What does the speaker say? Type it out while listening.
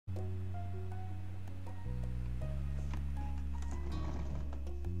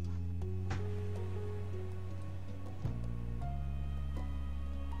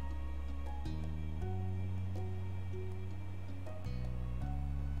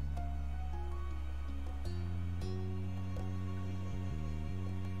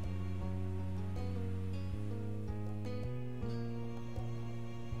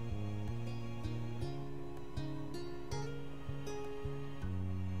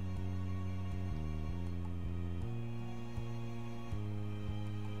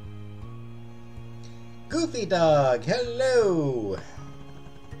Goofy Dog, hello!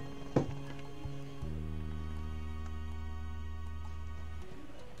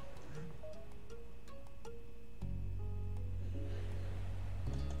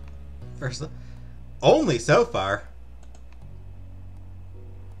 First, only so far.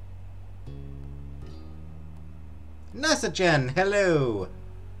 Nasa-chan, hello!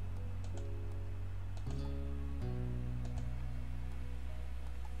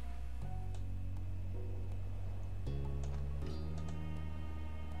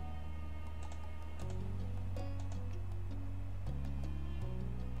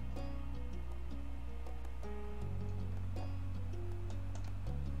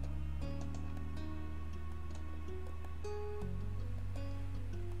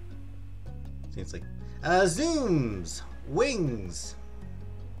 Seems like zooms, wings.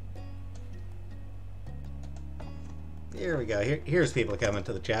 Here we go. Here's people coming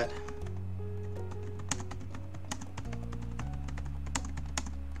to the chat.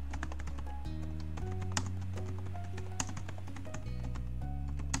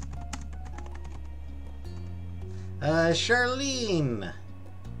 Charlene.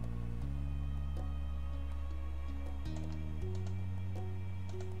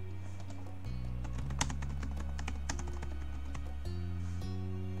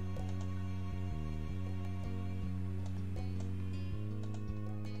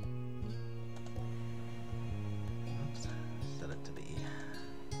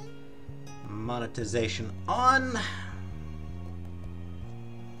 Monetization on.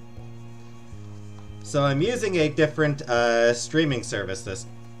 So I'm using a different streaming service, this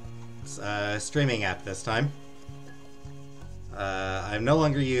streaming app this time. I'm no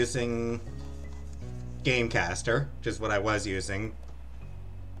longer using Gamecaster, which is what I was using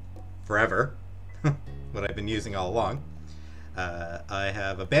forever, what I've been using all along. I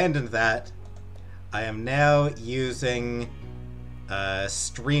have abandoned that. I am now using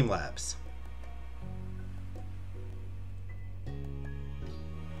Streamlabs.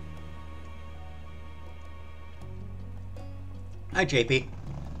 Hi, JP.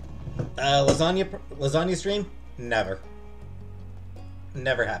 Lasagna stream? Never.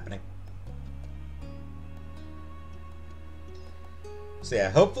 Never happening. So yeah,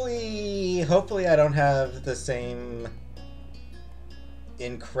 hopefully I don't have the same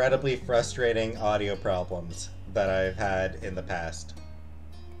incredibly frustrating audio problems that I've had in the past.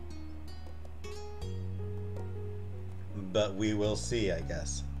 But we will see, I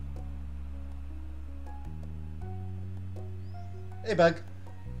guess. Hey, Bug.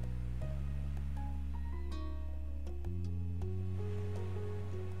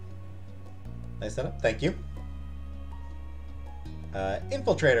 Nice setup. Thank you.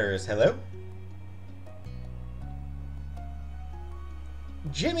 Infiltrators, hello.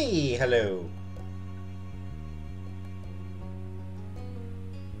 Jimmy, hello.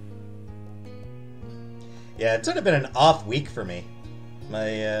 Yeah, it's sort of been an off week for me.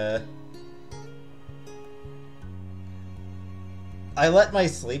 I let my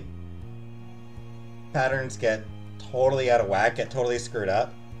sleep patterns get totally out of whack, get totally screwed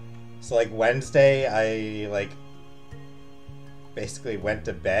up. So like Wednesday, I basically went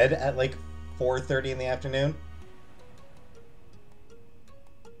to bed at like 4:30 in the afternoon.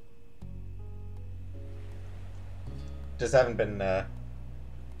 Just haven't been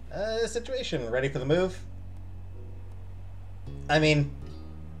situation ready for the move. I mean,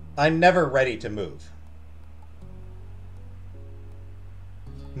 I'm never ready to move.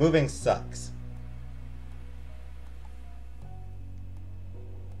 Moving sucks.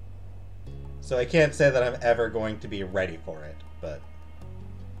 So I can't say that I'm ever going to be ready for it, but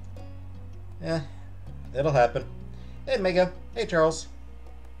yeah, it'll happen. Hey, Mega. Hey, Charles.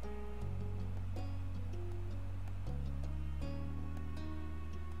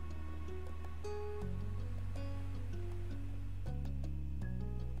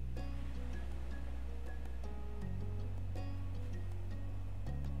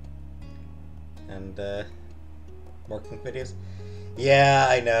 And more Kink videos. Yeah,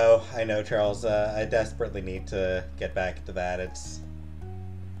 I know, Charles. I desperately need to get back into that.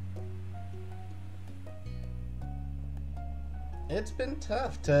 It's been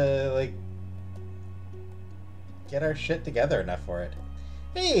tough to like get our shit together enough for it.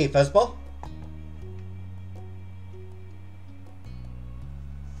 Hey, Fuzzball.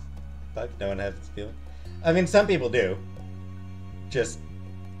 Fuck, no one has this feeling. I mean, some people do. Just,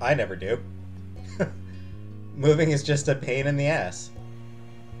 I never do. Moving is just a pain in the ass.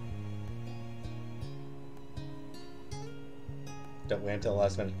 Don't wait until the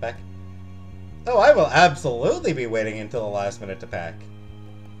last minute to pack. Oh, I will absolutely be waiting until the last minute to pack.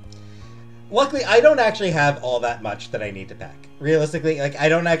 Luckily, I don't actually have all that much that I need to pack. Realistically, like, I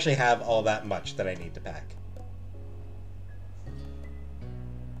don't actually have all that much that I need to pack.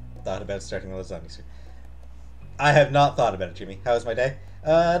 Thought about starting a lasagna soon. I have not thought about it, Jimmy. How was my day?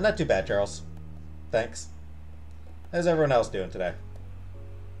 Not too bad, Charles. Thanks. How's everyone else doing today?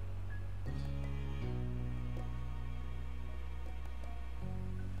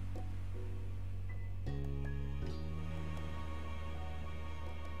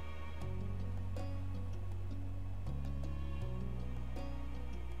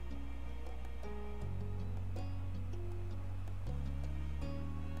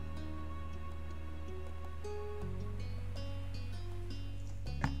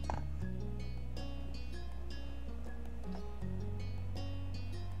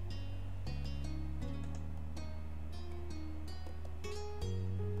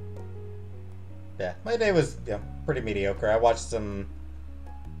 Yeah, my day was, pretty mediocre. I watched some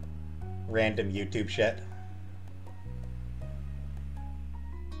random YouTube shit.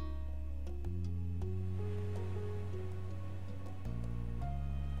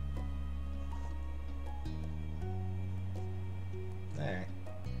 Alright.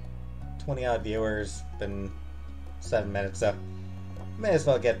 20 odd viewers, been 7 minutes, so may as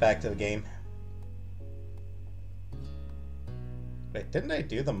well get back to the game. Wait, didn't I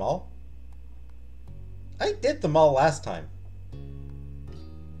do them all? I did them all last time.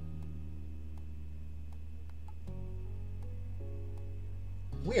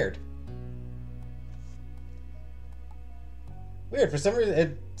 Weird. Weird, for some reason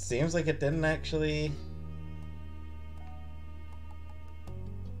it seems like it didn't actually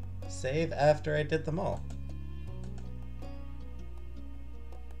save after I did them all.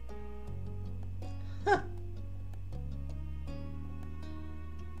 Huh.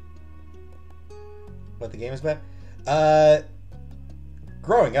 What the game is about?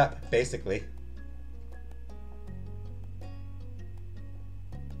 Growing up, basically.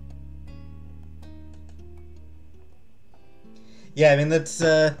 Yeah, I mean, that's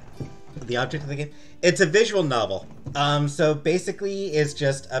the object of the game. It's a visual novel. So basically it's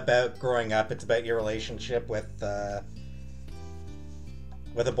just about growing up. It's about your relationship with a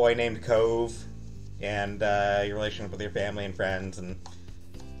boy named Cove, and your relationship with your family and friends, and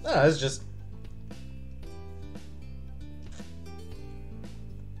I don't know, it's just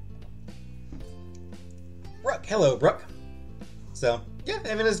Brooke. Hello, Brooke. So, yeah,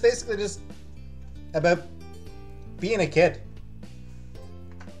 I mean, it's basically just about being a kid.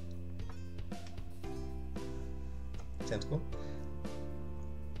 Sounds cool.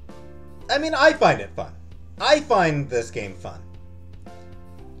 I mean, I find it fun. I find this game fun.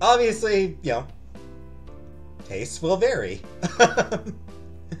 Obviously, tastes will vary.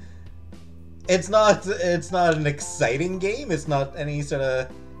 It's not an exciting game. It's not any sort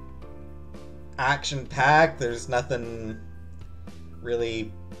of action-packed. There's nothing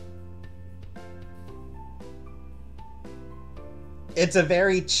really. It's a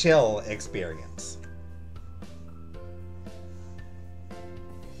very chill experience.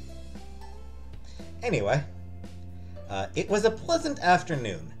 Anyway, it was a pleasant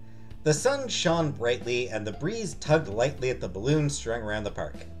afternoon. The sun shone brightly and the breeze tugged lightly at the balloons strung around the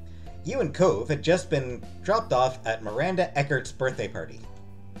park. You and Cove had just been dropped off at Miranda Eckert's birthday party.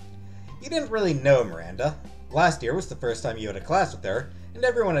 You didn't really know Miranda. Last year was the first time you had a class with her, and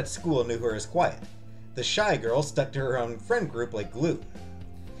everyone at school knew her as quiet. The shy girl stuck to her own friend group like glue.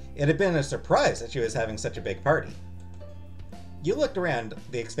 It had been a surprise that she was having such a big party. You looked around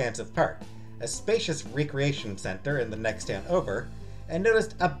the expansive park, a spacious recreation center in the next town over, and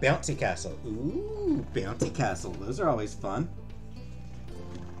noticed a bouncy castle. Ooh, bouncy castle. Those are always fun.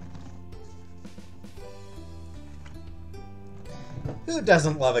 Who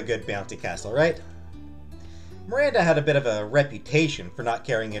doesn't love a good bouncy castle, right? Miranda had a bit of a reputation for not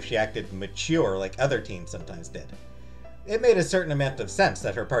caring if she acted mature like other teens sometimes did. It made a certain amount of sense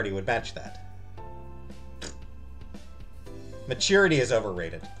that her party would match that. Maturity is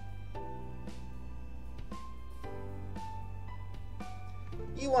overrated.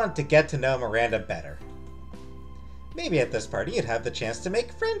 You wanted to get to know Miranda better. Maybe at this party you'd have the chance to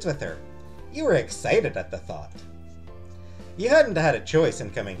make friends with her. You were excited at the thought. You hadn't had a choice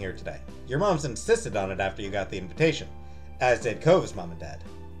in coming here today. Your moms insisted on it after you got the invitation, as did Cove's mom and dad.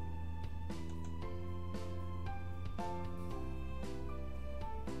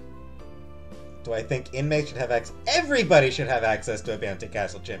 Do I think inmates should have access? Everybody should have access to a bounty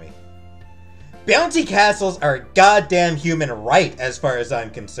castle, Jimmy. Bounty castles are a goddamn human right, as far as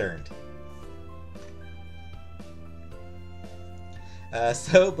I'm concerned.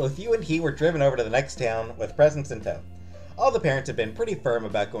 So, both you and he were driven over to the next town with presents in tow. All the parents had been pretty firm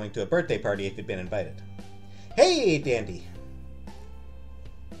about going to a birthday party if you'd been invited. Hey, Dandy!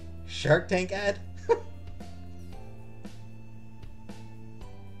 Shark Tank ad?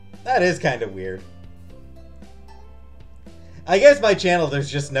 That is kind of weird. I guess my channel,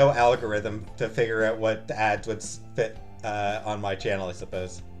 there's just no algorithm to figure out what ads would fit on my channel, I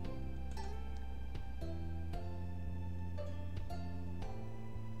suppose.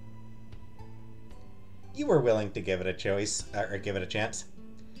 You were willing to give it a choice, or give it a chance.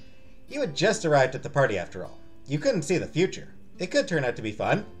 You had just arrived at the party after all. You couldn't see the future. It could turn out to be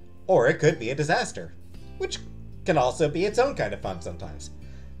fun, or it could be a disaster, which can also be its own kind of fun sometimes.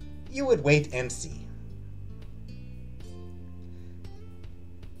 You would wait and see.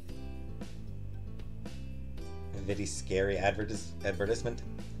 A very scary advertisement.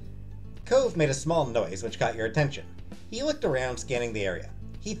 Cove made a small noise which caught your attention. He looked around, scanning the area.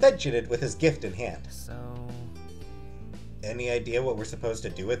 He fidgeted with his gift in hand. So... Any idea what we're supposed to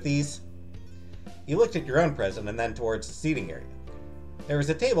do with these? You looked at your own present and then towards the seating area. There was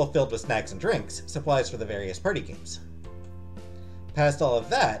a table filled with snacks and drinks, supplies for the various party games. Past all of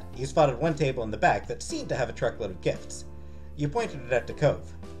that, you spotted one table in the back that seemed to have a truckload of gifts. You pointed it out to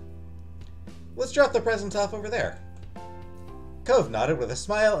Cove. Let's drop the presents off over there. Cove nodded with a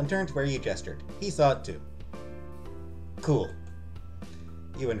smile and turned to where you gestured. He saw it too. Cool.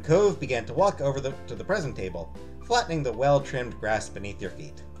 You and Cove began to walk over to the present table, flattening the well-trimmed grass beneath your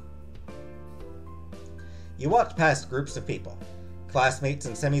feet. You walked past groups of people. Classmates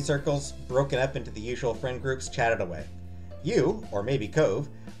in semicircles, broken up into the usual friend groups, chatted away. You, or maybe Cove,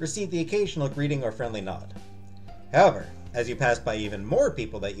 received the occasional greeting or friendly nod. However, as you passed by even more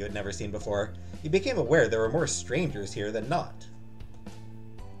people that you had never seen before, you became aware there were more strangers here than not.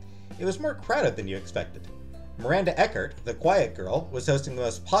 It was more crowded than you expected. Miranda Eckert, the quiet girl, was hosting the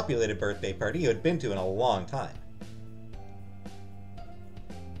most populated birthday party you had been to in a long time.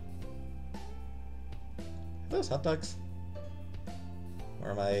 Are those hot dogs?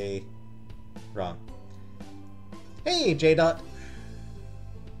 Or am I wrong? Hey, J-Dot.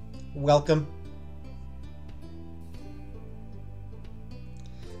 Welcome.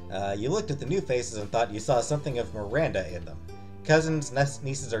 You looked at the new faces and thought you saw something of Miranda in them. Cousins,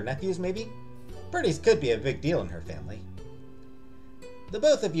 nieces, or nephews, maybe? Birthdays could be a big deal in her family. The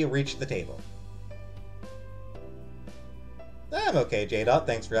both of you reached the table. I'm okay, J-Dot.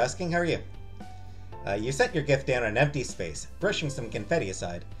 Thanks for asking. How are you? You set your gift down in an empty space, brushing some confetti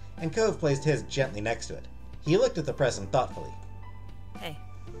aside, and Cove placed his gently next to it. He looked at the present thoughtfully. Hey.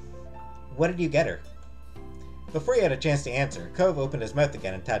 What did you get her? Before you had a chance to answer, Cove opened his mouth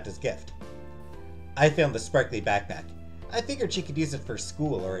again and tapped his gift. I found the sparkly backpack. I figured she could use it for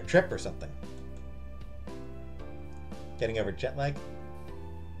school or a trip or something. Getting over jet lag?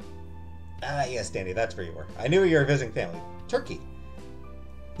 Ah, yes, Danny, that's where you were. I knew you were visiting family. Turkey.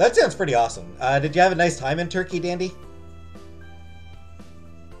 That sounds pretty awesome. Did you have a nice time in Turkey, Dandy?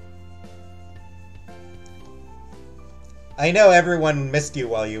 I know everyone missed you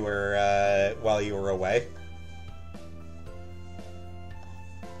while you were away.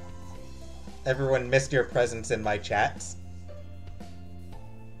 Everyone missed your presence in my chats.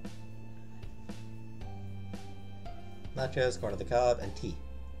 Nachos, corn on the cob, and tea.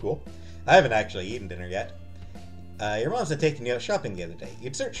 Cool. I haven't actually eaten dinner yet. Your mom's had taken you out shopping the other day.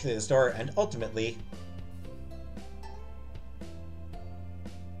 You'd searched through the store and ultimately...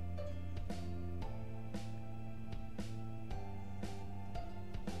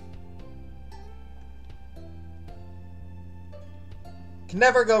 Can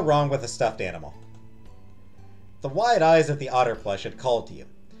never go wrong with a stuffed animal. The wide eyes of the otter plush had called to you.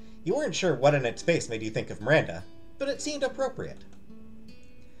 You weren't sure what in its face made you think of Miranda, but it seemed appropriate.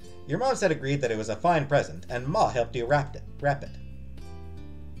 Your mom said agreed that it was a fine present, and Ma helped you wrap it.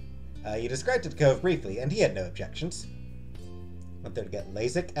 You described it to Cove briefly, and he had no objections. Went there to get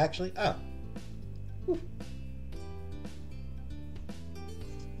LASIK, actually? Oh. Whew.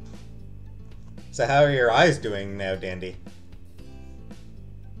 So how are your eyes doing now, Dandy?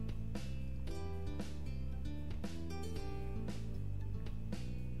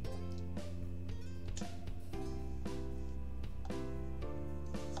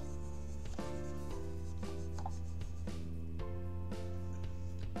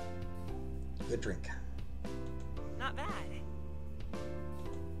 Good drink. Not bad.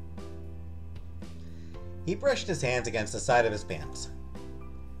 He brushed his hands against the side of his pants.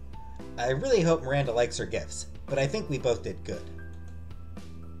 I really hope Miranda likes her gifts, but I think we both did good.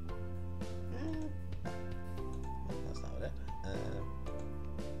 That's not what it.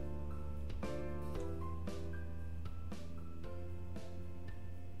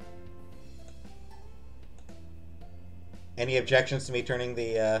 Any objections to me turning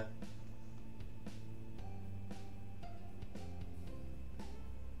the,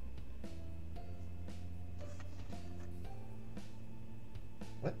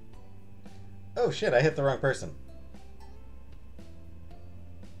 What? Oh shit, I hit the wrong person.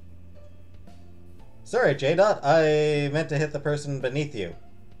 Sorry, J-Dot, I meant to hit the person beneath you.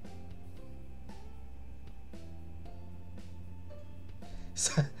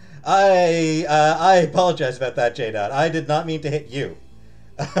 I apologize about that, J-Dot. I did not mean to hit you.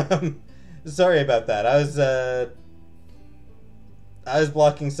 Sorry about that. I was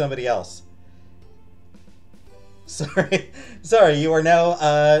blocking somebody else. Sorry. Sorry, you are now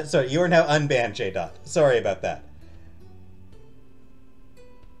unbanned, J-Dot. Sorry about that.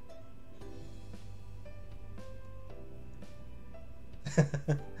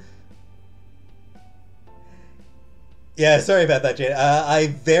 Yeah, sorry about that, Jade. I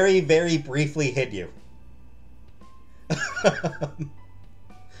very, very briefly hid you.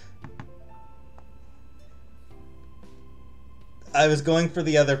 I was going for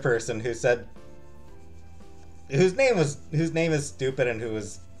the other person who said, whose name is stupid and who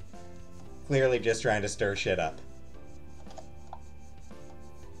was clearly just trying to stir shit up.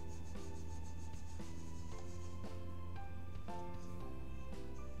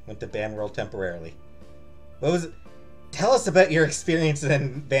 Went to Ban World temporarily. What was it? Tell us about your experience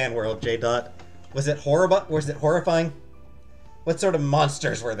in Ban World, J-Dot. Was it horrible? Was it horrifying? What sort of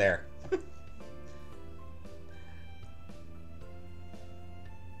monsters were there?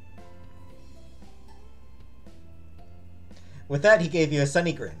 With that, he gave you a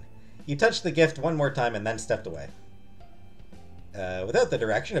sunny grin. You touched the gift one more time and then stepped away. Without the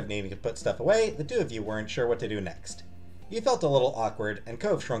direction of needing to put stuff away, the two of you weren't sure what to do next. You felt a little awkward, and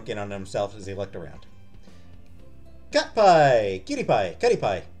Cove shrunk in on himself as he looked around. Cat Pie! Cutie Pie! Cutty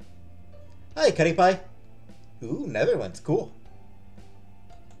Pie! Hi, Cutty Pie! Ooh, Netherlands, cool.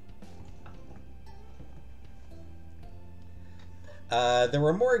 There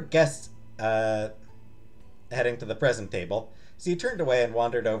were more guests heading to the present table, so you turned away and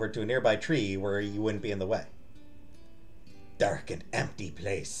wandered over to a nearby tree where you wouldn't be in the way. Dark and empty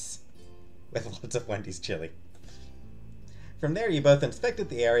place, with lots of Wendy's chili. From there, you both inspected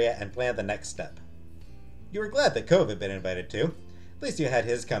the area and planned the next step. You were glad that Cove had been invited too. At least you had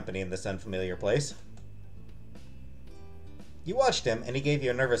his company in this unfamiliar place. You watched him, and he gave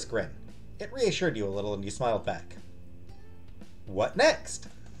you a nervous grin. It reassured you a little, and you smiled back. What next?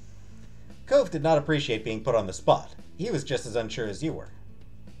 Cove did not appreciate being put on the spot. He was just as unsure as you were.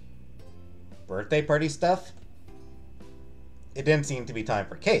 Birthday party stuff? It didn't seem to be time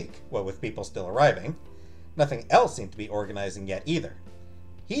for cake, what with people still arriving. Nothing else seemed to be organizing yet either.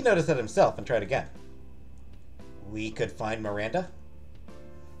 He noticed it himself and tried again. We could find Miranda?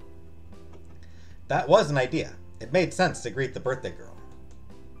 That was an idea. It made sense to greet the birthday girl.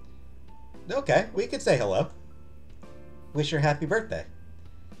 Okay, we could say hello. Wish her happy birthday.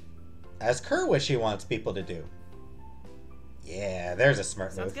 Ask her what she wants people to do. Yeah, there's a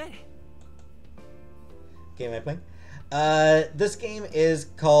smart move. Sounds good. Game am I playing? This game is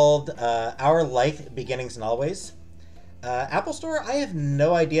called Our Life Beginnings and Always. Apple Store? I have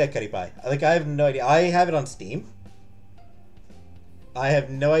no idea, Cutty Pie. Like, I have no idea. I have it on Steam. I have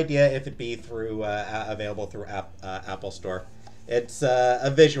no idea if it'd be through available through Apple Store. It's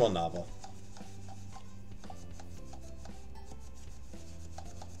a visual novel.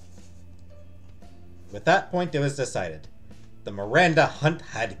 With that point, it was decided. The Miranda hunt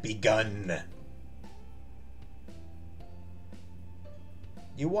had begun.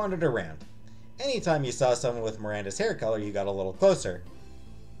 You wandered around. Anytime you saw someone with Miranda's hair color, you got a little closer.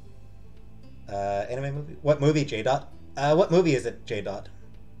 Anime movie? What movie, J-Dot? What movie is it, J-Dot?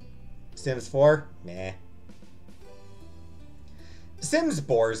 Sims 4? Meh. Sims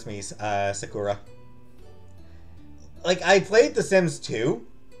bores me, Sakura. Like, I played The Sims 2.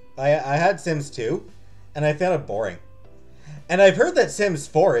 I had Sims 2, and I found it boring. And I've heard that Sims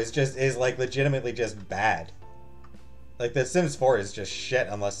 4 is like legitimately just bad. Like, The Sims 4 is just shit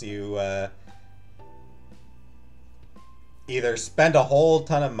unless you either spend a whole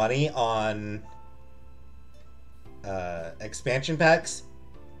ton of money on expansion packs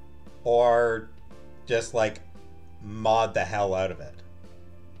or just like mod the hell out of it.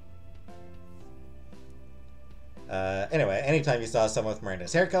 Anyway, anytime you saw someone with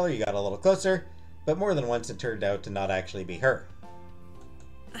Miranda's hair color, you got a little closer, but more than once it turned out to not actually be her.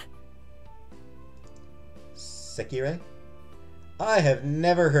 Sekire? I have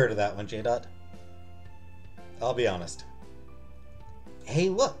never heard of that one, J-Dot. I'll be honest. Hey,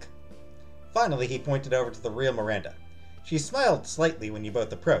 look! Finally, he pointed over to the real Miranda. She smiled slightly when you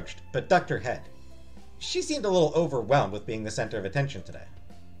both approached, but ducked her head. She seemed a little overwhelmed with being the center of attention today.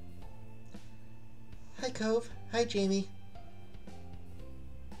 Hi, Cove. Hi, Jamie.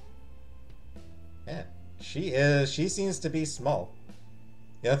 Yeah, she seems to be small.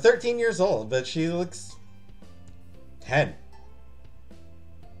 13 years old, but she looks 10.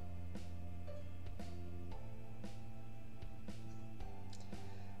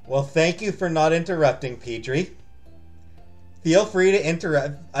 Well, thank you for not interrupting, Petrie. Feel free to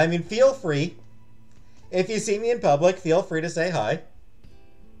interrupt. Feel free. If you see me in public, feel free to say hi.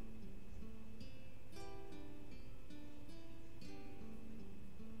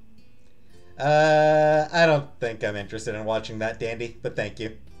 I don't think I'm interested in watching that, Dandy, but thank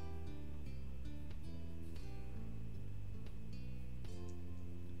you.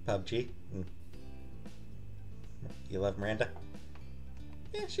 PUBG? You love Miranda?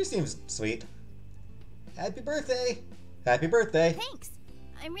 Yeah, she seems sweet. Happy birthday! Happy birthday! Thanks!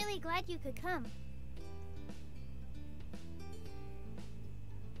 I'm really glad you could come.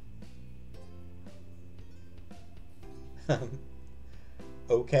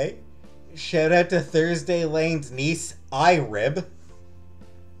 Okay. Shout out to Thursday Lane's niece, iRib.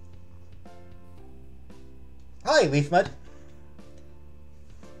 Hi, Leafmud.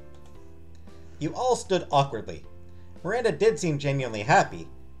 You all stood awkwardly. Miranda did seem genuinely happy,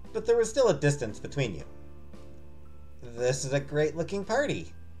 but there was still a distance between you. This is a great-looking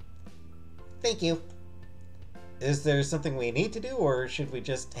party. Thank you. Is there something we need to do, or should we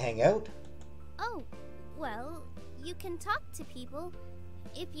just hang out? Oh, well, you can talk to people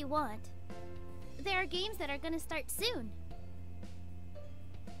if you want. There are games that are gonna start soon.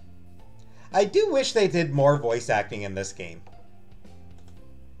 I do wish they did more voice acting in this game.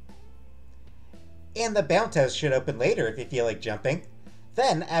 And the bounce house should open later if you feel like jumping.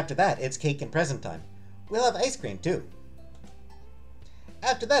 Then, after that, it's cake and present time. We'll have ice cream, too.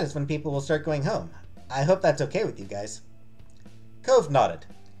 After that is when people will start going home. I hope that's okay with you guys. Cove nodded.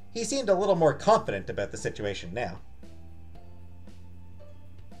 He seemed a little more confident about the situation now.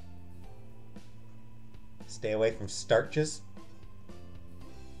 Stay away from starches.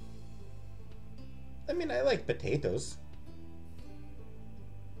 I like potatoes.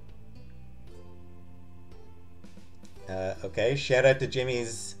 Okay, shout out to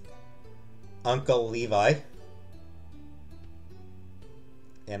Jimmy's Uncle Levi.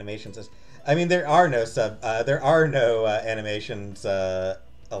 Animations. There are no animations,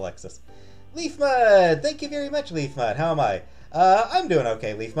 Alexis. Leafmud! Thank you very much, Leafmud. How am I? I'm doing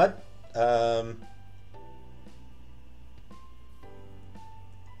okay, Leafmud.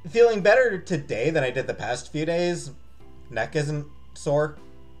 Feeling better today than I did the past few days. Neck isn't sore.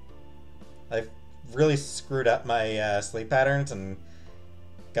 I've really screwed up my sleep patterns and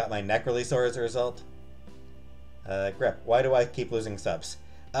got my neck really sore as a result. Grep, why do I keep losing subs?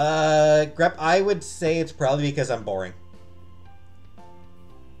 Grep, I would say it's probably because I'm boring.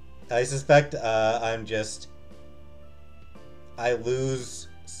 I suspect I lose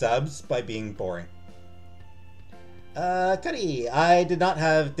subs by being boring. Cuddy, I did not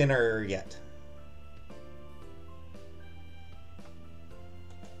have dinner yet.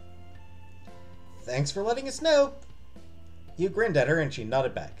 Thanks for letting us know. You grinned at her and she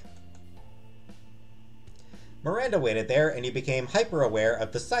nodded back. Miranda waited there and you became hyper-aware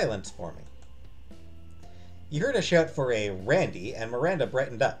of the silence forming. You heard a shout for a Randy and Miranda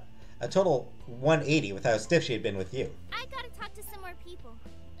brightened up. A total 180 with how stiff she had been with you. I gotta talk to some more people.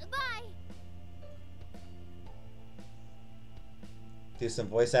 Bye! Do some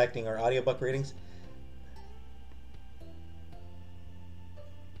voice acting or audiobook readings.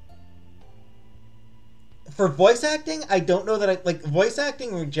 For voice acting, I don't know that voice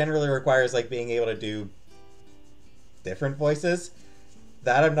acting generally requires being able to do different voices.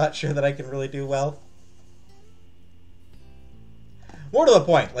 That I'm not sure that I can really do well. More to the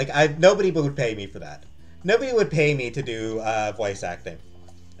point, nobody would pay me for that. Nobody would pay me to do voice acting.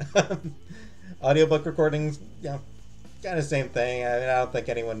 Audiobook recordings, kind of same thing. I don't think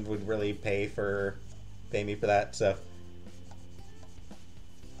anyone would really pay me for that, so.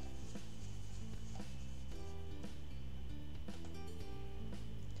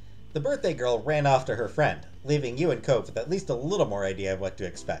 The birthday girl ran off to her friend, leaving you and Cove with at least a little more idea of what to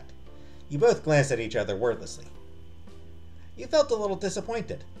expect. You both glanced at each other wordlessly. You felt a little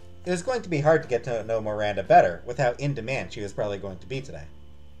disappointed. It was going to be hard to get to know Miranda better with how in demand she was probably going to be today.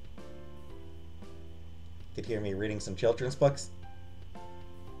 Could hear me reading some children's books?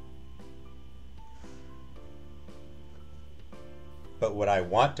 But would I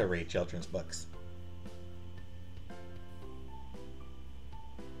want to read children's books?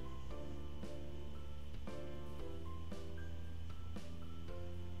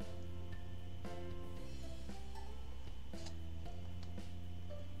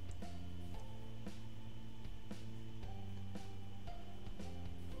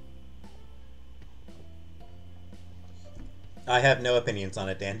 I have no opinions on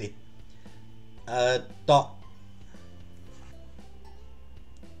it, Dandy. Dot.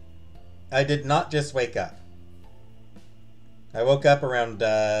 I did not just wake up. I woke up around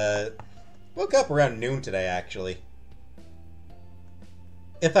noon today, actually.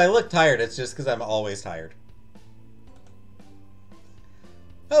 If I look tired, it's just because I'm always tired.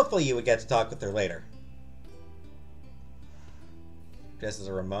 Hopefully you would get to talk with her later. Dress as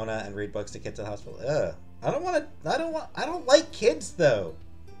a Ramona and read books to kids at the hospital. Ugh. I don't like kids, though.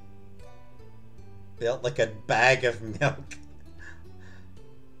 Built like a bag of milk.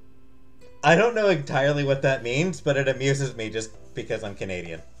 I don't know entirely what that means, but it amuses me just because I'm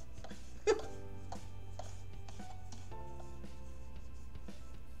Canadian.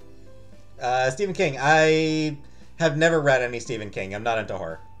 Stephen King. I have never read any Stephen King. I'm not into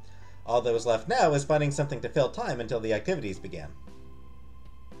horror. All that was left now is finding something to fill time until the activities began.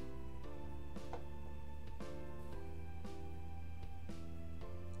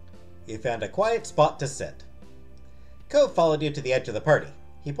 You found a quiet spot to sit. Cove followed you to the edge of the party.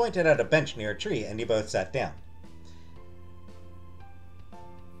 He pointed out a bench near a tree, and you both sat down.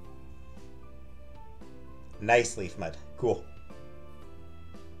 Nice leaf mud. Cool.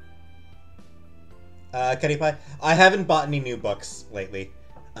 Cutty Pie, I haven't bought any new books lately.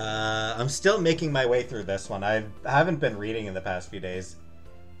 I'm still making my way through this one. I haven't been reading in the past few days.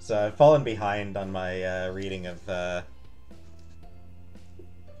 So I've fallen behind on my reading of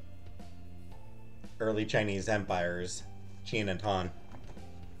early Chinese empires, Qin and Han.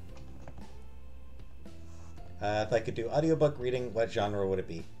 If I could do audiobook reading, what genre would it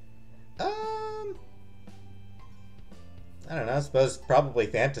be? I don't know. I suppose probably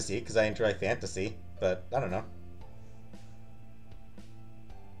fantasy, because I enjoy fantasy, but I don't know.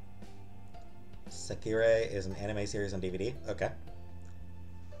 Sakura is an anime series on DVD. Okay.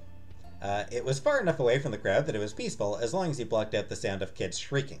 It was far enough away from the crowd that it was peaceful, as long as you blocked out the sound of kids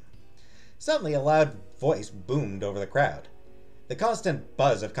shrieking. Suddenly, a loud voice boomed over the crowd. The constant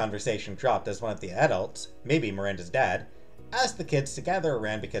buzz of conversation dropped as one of the adults, maybe Miranda's dad, asked the kids to gather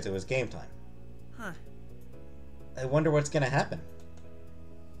around because it was game time. Huh. I wonder what's gonna happen.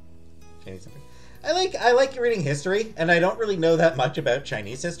 Chinese history. I like reading history, and I don't really know that much about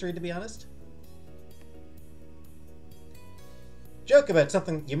Chinese history, to be honest. You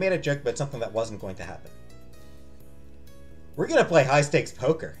made a joke about something that wasn't going to happen. We're gonna play high-stakes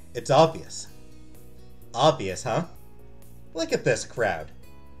poker. It's obvious. Obvious, huh? Look at this crowd.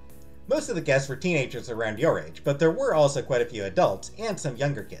 Most of the guests were teenagers around your age, but there were also quite a few adults and some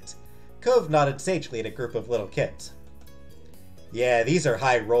younger kids. Cove nodded sagely at a group of little kids. Yeah, these are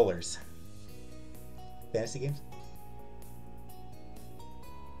high rollers. Fantasy games?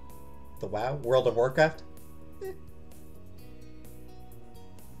 The WoW? World of Warcraft?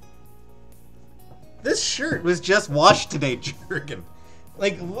 This shirt was just washed today, Jurgen.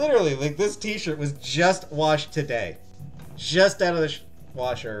 Like, literally, like, this t-shirt was just washed today. Just out of the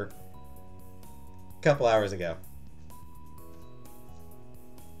washer a couple hours ago.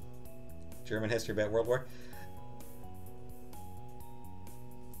 German history about World War.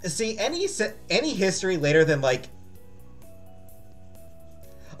 See, any history later than, like...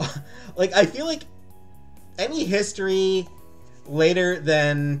 like, I feel like any history later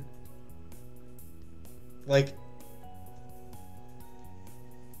than... like...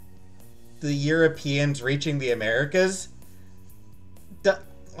 the Europeans reaching the Americas...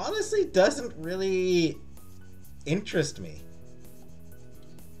 honestly doesn't really interest me.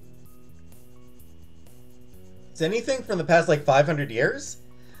 It's anything from the past, like, 500 years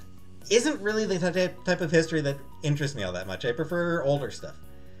isn't really the type of history that interests me all that much. I prefer older stuff.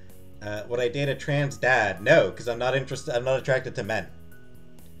 Would I date a trans dad? No, because I'm not attracted to men.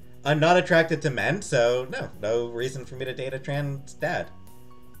 I'm not attracted to men, so no reason for me to date a trans dad.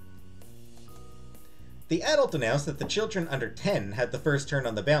 The adult announced that the children under 10 had the first turn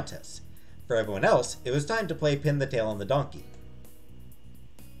on the bounce house. For everyone else, it was time to play pin the tail on the donkey.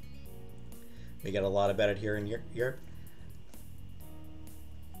 We get a lot about it here in Europe.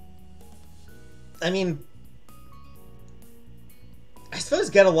 I mean, I suppose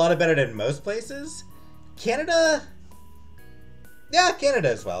get a lot about it in most places. Canada? Yeah, Canada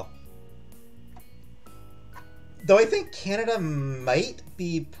as well. Though I think Canada might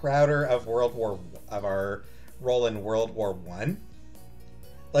be prouder of our role in World War I.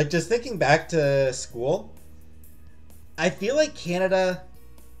 Like, just thinking back to school, I feel like Canada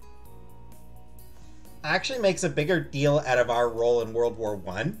actually makes a bigger deal out of our role in World War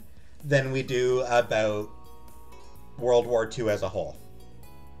I than we do about World War II as a whole.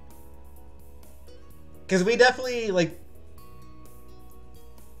 Because we definitely, like...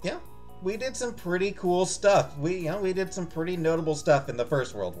 Yeah. we did some pretty cool stuff. We did some pretty notable stuff in the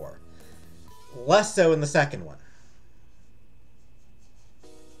First World War. Less so in the Second one.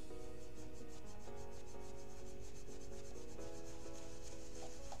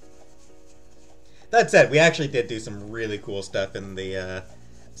 That said, we actually did do some really cool stuff in the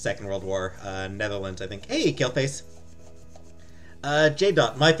Second World War. Netherlands, I think. Hey, Killface. J.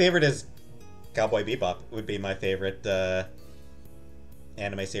 My favorite is Cowboy Bebop. Would be my favorite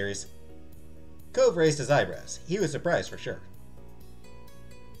anime series. Cove raised his eyebrows. He was surprised for sure.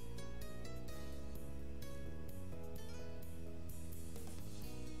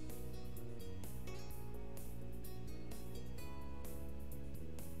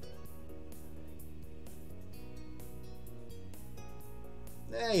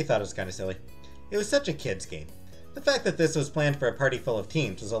 He thought it was kind of silly. It was such a kid's game. The fact that this was planned for a party full of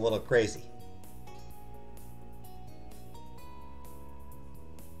teens was a little crazy.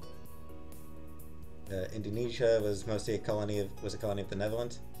 Indonesia was mostly a colony of the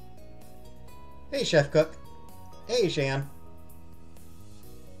Netherlands. Hey, Chef Cook. Hey, Shan.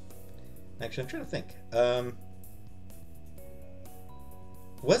 Actually, I'm trying to think.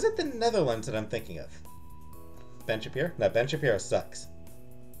 Was it the Netherlands that I'm thinking of? Ben Shapiro? No, Ben Shapiro sucks.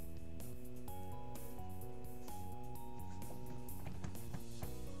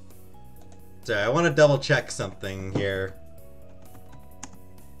 So I want to double check something here.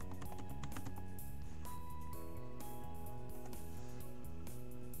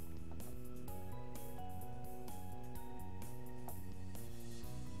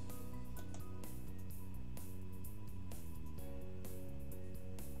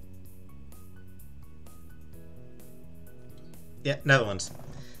 Yeah, Netherlands.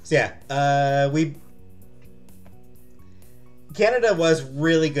 So yeah, Canada was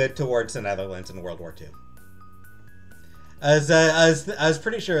really good towards the Netherlands in World War II. I was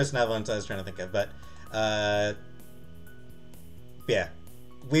pretty sure it's Netherlands I was trying to think of, but yeah,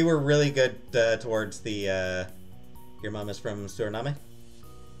 we were really good towards the. Your mom is from Suriname.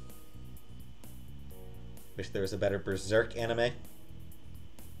 Wish there was a better Berserk anime.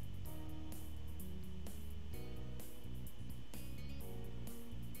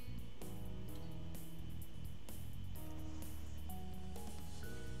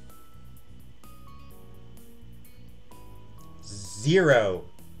 Zero,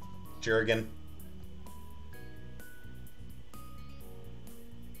 Jurgen.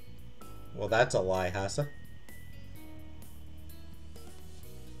 Well, that's a lie, Hassa.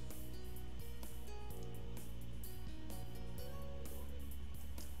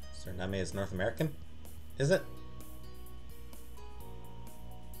 Suriname is North American? Is it?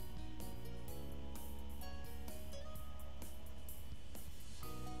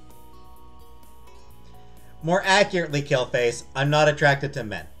 More accurately, Killface, I'm not attracted to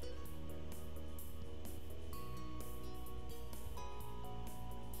men.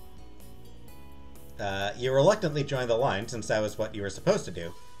 You reluctantly joined the line since that was what you were supposed to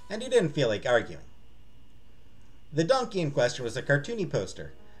do, and you didn't feel like arguing. The donkey in question was a cartoony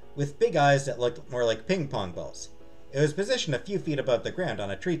poster, with big eyes that looked more like ping-pong balls. It was positioned a few feet above the ground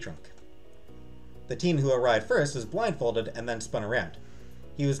on a tree trunk. The teen who arrived first was blindfolded and then spun around.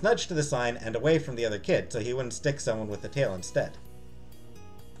 He was nudged to the sign and away from the other kid so he wouldn't stick someone with the tail instead.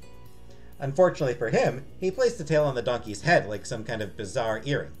 Unfortunately for him, he placed the tail on the donkey's head like some kind of bizarre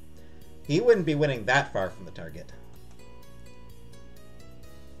earring. He wouldn't be winning that far from the target.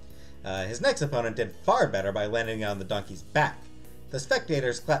 His next opponent did far better by landing on the donkey's back. The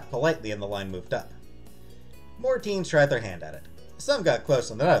spectators clapped politely and the line moved up. More teams tried their hand at it. Some got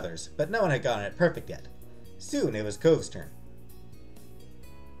closer than others, but no one had gotten it perfect yet. Soon it was Cove's turn.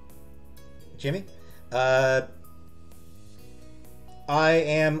 Jimmy? I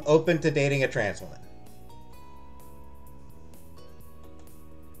am open to dating a trans woman.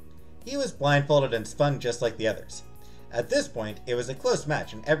 He was blindfolded and spun just like the others. At this point, it was a close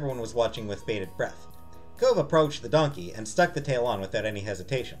match and everyone was watching with bated breath. Cove approached the donkey and stuck the tail on without any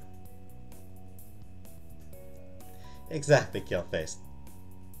hesitation. Exactly, Killface.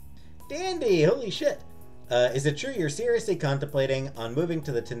 Dandy, holy shit! Is it true you're seriously contemplating on moving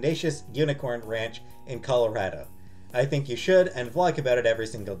to the Tenacious Unicorn Ranch in Colorado? I think you should, and vlog about it every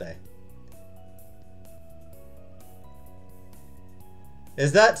single day.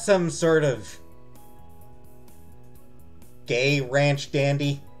 Is that some sort of gay ranch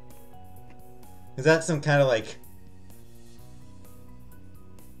dandy? Is that some kind of like...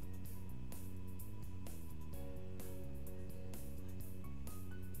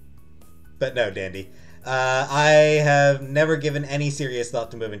 But no, Dandy. I have never given any serious thought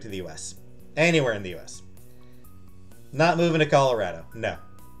to moving to the US. Anywhere in the US. Not moving to Colorado. No.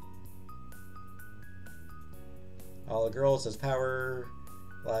 All the girls as power,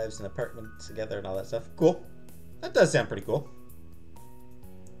 lives, and apartments together and all that stuff. Cool. That does sound pretty cool.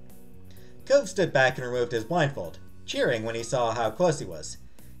 Cove stood back and removed his blindfold, cheering when he saw how close he was.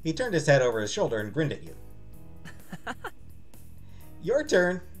 He turned his head over his shoulder and grinned at you. Your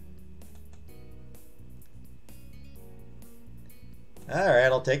turn. Alright,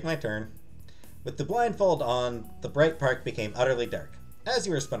 I'll take my turn. With the blindfold on, the bright park became utterly dark. As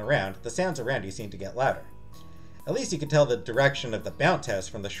you were spun around, the sounds around you seemed to get louder. At least you could tell the direction of the bounce house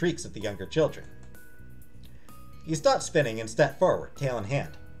from the shrieks of the younger children. You stopped spinning and stepped forward, tail in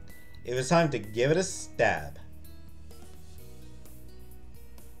hand. It was time to give it a stab.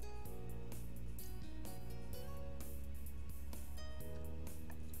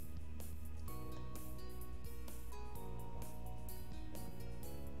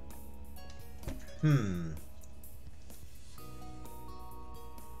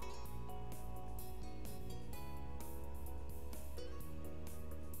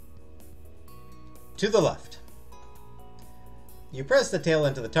 To the left. You pressed the tail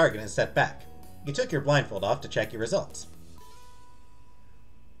into the target and stepped back. You took your blindfold off to check your results.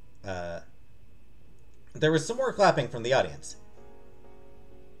 There was some more clapping from the audience.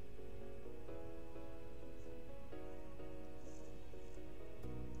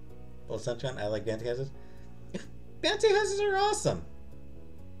 Well, Sunshine, I like bounty houses. Bounty houses are awesome.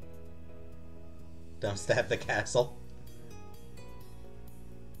 Don't stab the castle.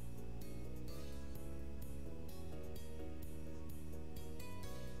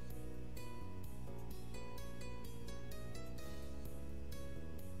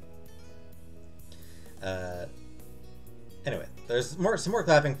 Anyway, there's some more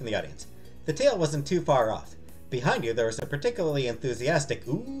clapping from the audience. The tail wasn't too far off. Behind you, there was a particularly enthusiastic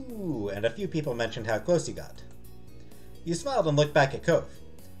ooh, and a few people mentioned how close you got. You smiled and looked back at Cove.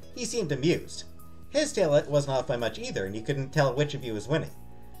 He seemed amused. His tail wasn't off by much either, and you couldn't tell which of you was winning.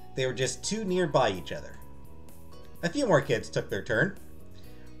 They were just too nearby each other. A few more kids took their turn.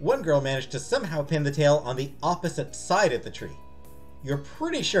 One girl managed to somehow pin the tail on the opposite side of the tree. You're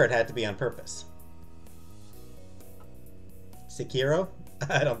pretty sure it had to be on purpose. Sekiro?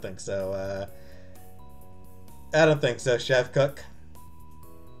 I don't think so. I don't think so, Chef Cook.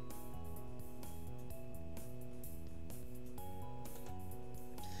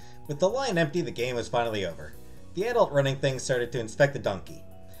 With the line empty, the game was finally over. The adult running thing started to inspect the donkey.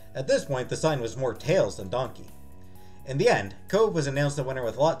 At this point, the sign was more tails than donkey. In the end, Cove was announced the winner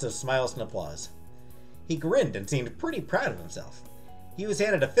with lots of smiles and applause. He grinned and seemed pretty proud of himself. He was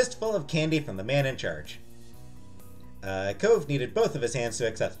handed a fistful of candy from the man in charge. Cove needed both of his hands to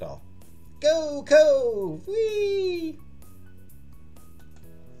accept it all. Go, Cove! Whee!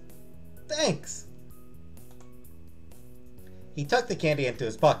 Thanks! He tucked the candy into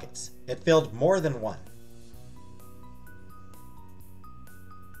his pockets. It filled more than one.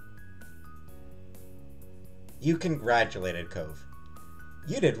 You congratulated Cove.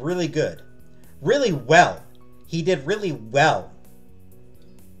 You did really good. Really well. He did really well.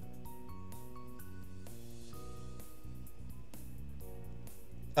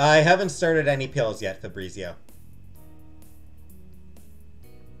 I haven't started any pills yet, Fabrizio.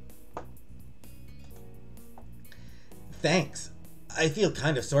 Thanks. I feel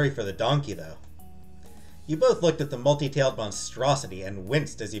kind of sorry for the donkey, though. You both looked at the multi-tailed monstrosity and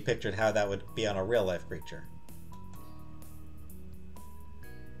winced as you pictured how that would be on a real-life creature.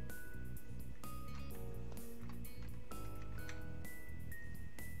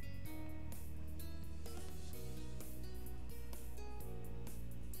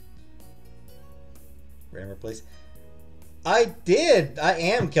 Grammar, please. I did! I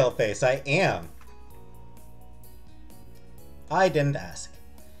am Killface, I am. I didn't ask.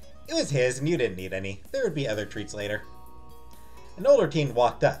 It was his and you didn't need any. There would be other treats later. An older teen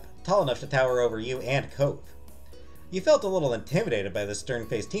walked up, tall enough to tower over you and Cove. You felt a little intimidated by the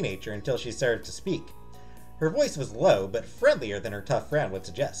stern-faced teenager until she started to speak. Her voice was low, but friendlier than her tough frown would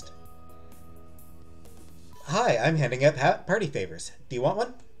suggest. Hi, I'm handing out party favors. Do you want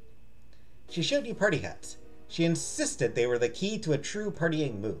one? She showed you party hats. She insisted they were the key to a true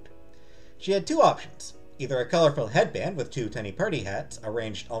partying mood. She had two options, either a colorful headband with two tiny party hats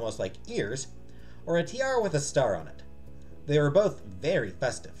arranged almost like ears, or a tiara with a star on it. They were both very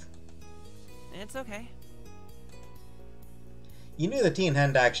festive. It's okay. You knew the teen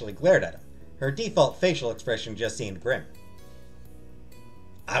hadn't actually glared at him. Her default facial expression just seemed grim.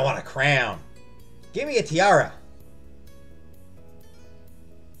 I want a crown. Give me a tiara.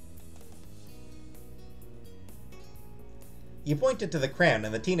 You pointed to the crown,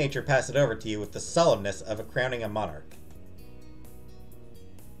 and the teenager passed it over to you with the solemnness of crowning a monarch.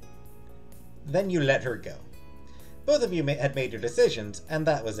 Then you let her go. Both of you had made your decisions, and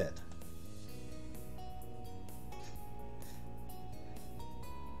that was it.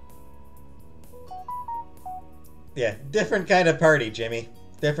 Yeah, different kind of party, Jimmy.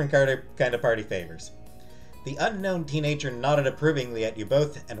 Different kind of party favors. The unknown teenager nodded approvingly at you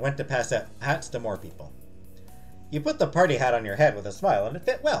both and went to pass out hats to more people. You put the party hat on your head with a smile, and it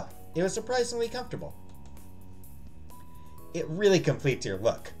fit well. It was surprisingly comfortable. It really completes your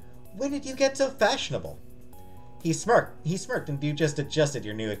look. When did you get so fashionable? He smirked, and you just adjusted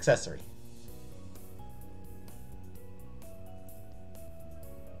your new accessory.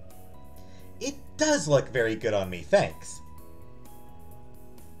 It does look very good on me, thanks.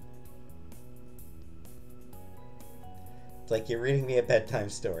 It's like you're reading me a bedtime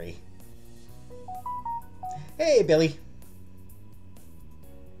story. Hey, Billy.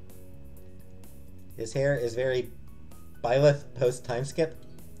 His hair is very Byleth post-time skip.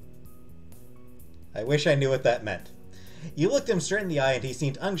 I wish I knew what that meant. You looked him straight in the eye and he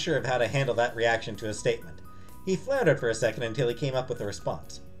seemed unsure of how to handle that reaction to his statement. He floundered for a second until he came up with a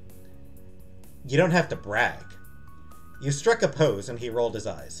response. You don't have to brag. You struck a pose and he rolled his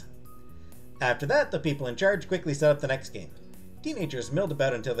eyes. After that, the people in charge quickly set up the next game. Teenagers milled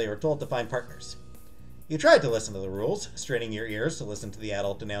about until they were told to find partners. You tried to listen to the rules, straining your ears to listen to the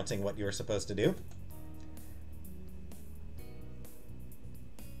adult announcing what you were supposed to do.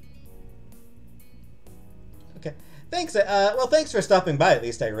 Okay. Thanks, well, thanks for stopping by at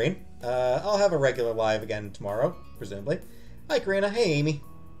least, Irene. I'll have a regular live again tomorrow, presumably. Hi, Karina. Hey, Amy.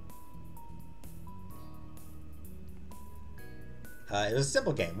 It was a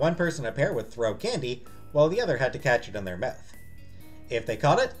simple game. One person in a pair would throw candy, while the other had to catch it in their mouth. If they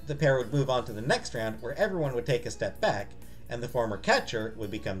caught it, the pair would move on to the next round, where everyone would take a step back, and the former catcher would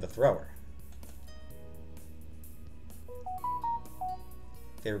become the thrower.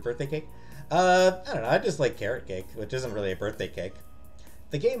 Favorite birthday cake? I don't know, I just like carrot cake, which isn't really a birthday cake.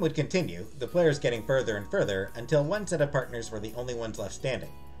 The game would continue, the players getting further and further, until one set of partners were the only ones left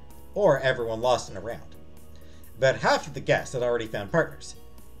standing, or everyone lost in a round. About half of the guests had already found partners.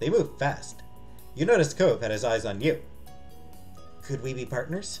 They moved fast. You noticed Cove had his eyes on you. Could we be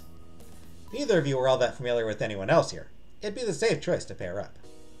partners? Neither of you were all that familiar with anyone else here. It'd be the safe choice to pair up.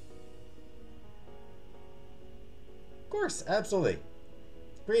 Of course, absolutely.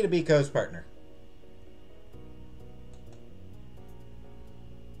 Free to be Cove's partner.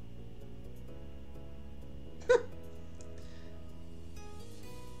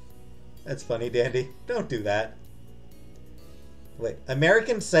 That's funny, Dandy. Don't do that. Wait,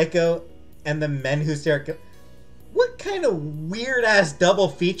 American Psycho and The Men Who Stare at... What kind of weird-ass double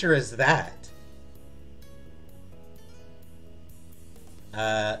feature is that?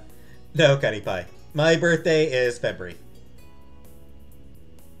 No, Cutty Pie. My birthday is February.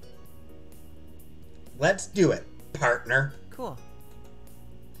 Let's do it, partner. Cool.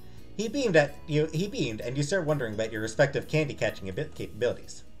 He beamed, and you started wondering about your respective candy-catching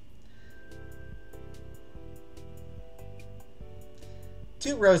capabilities.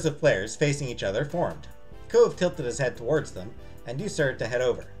 Two rows of players facing each other formed. Cove tilted his head towards them, and you started to head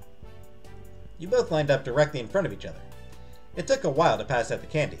over. You both lined up directly in front of each other. It took a while to pass out the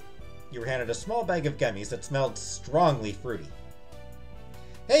candy. You were handed a small bag of gummies that smelled strongly fruity.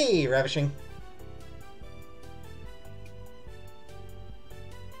 Hey, Ravishing!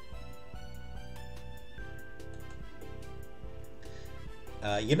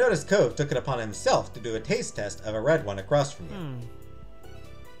 You noticed Cove took it upon himself to do a taste test of a red one across from you.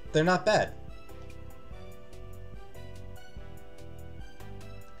 They're not bad.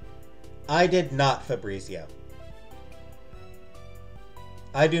 I did not, Fabrizio.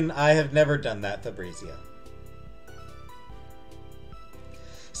 I have never done that, Fabrizio.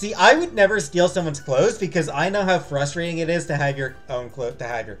 See, I would never steal someone's clothes because I know how frustrating it is to have your own clothes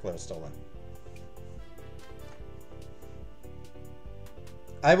stolen.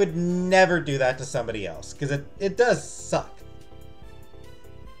 I would never do that to somebody else because it does suck.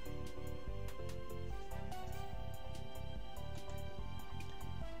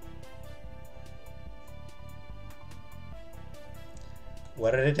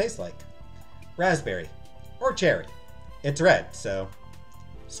 What did it taste like? Raspberry. Or cherry. It's red, so...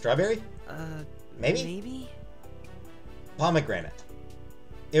 Strawberry? Maybe? Maybe? Pomegranate.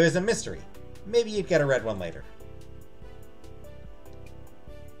 It was a mystery. Maybe you'd get a red one later.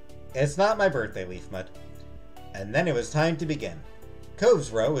 It's not my birthday, Leafmud. And then it was time to begin.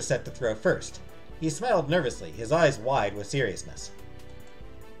 Cove's row was set to throw first. He smiled nervously, his eyes wide with seriousness.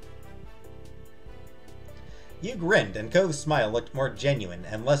 You grinned, and Cove's smile looked more genuine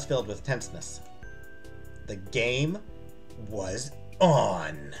and less filled with tenseness. The game was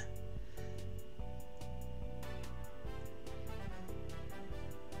on.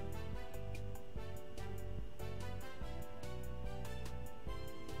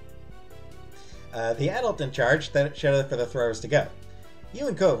 The adult in charge shouted for the throwers to go. You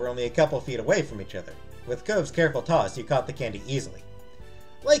and Cove were only a couple feet away from each other. With Cove's careful toss, you caught the candy easily.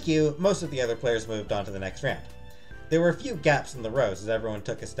 Like you, most of the other players moved on to the next round. There were a few gaps in the rows as everyone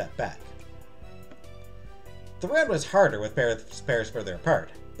took a step back. The round was harder with pairs further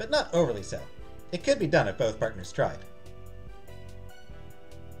apart, but not overly so. It could be done if both partners tried.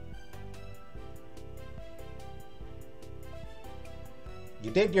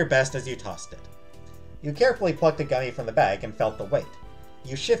 You did your best as you tossed it. You carefully plucked a gummy from the bag and felt the weight.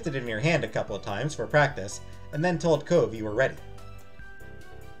 You shifted it in your hand a couple of times for practice, and then told Cove you were ready.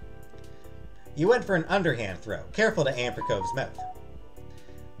 You went for an underhand throw, careful to aim for Cove's mouth.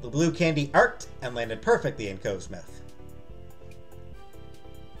 The blue candy arced and landed perfectly in Cove's mouth.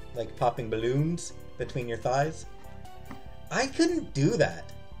 Like popping balloons between your thighs. I couldn't do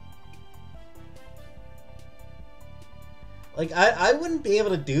that. Like, I wouldn't be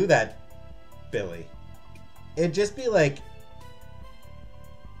able to do that, Billy. It'd just be like...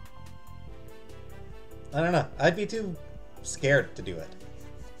 I don't know. I'd be too scared to do it.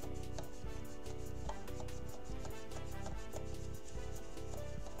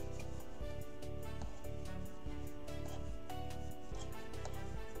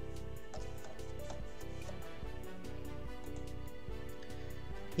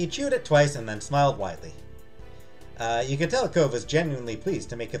 He chewed it twice and then smiled widely. You could tell Cove was genuinely pleased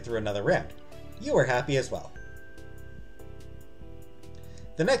to make it through another round. You were happy as well.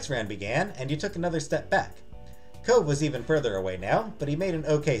 The next round began, and you took another step back. Cove was even further away now, but he made an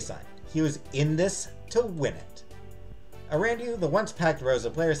okay sign. He was in this to win it. Around you, the once packed rows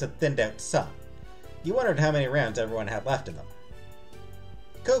of players had thinned out some. You wondered how many rounds everyone had left in them.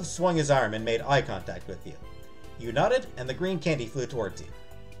 Cove swung his arm and made eye contact with you. You nodded, and the green candy flew towards you.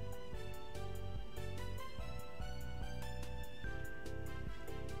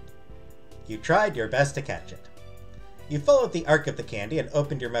 You tried your best to catch it. You followed the arc of the candy and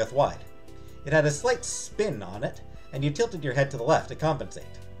opened your mouth wide. It had a slight spin on it, and you tilted your head to the left to compensate.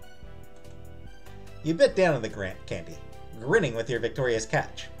 You bit down on the candy, grinning with your victorious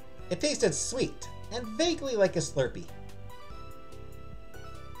catch. It tasted sweet, and vaguely like a Slurpee.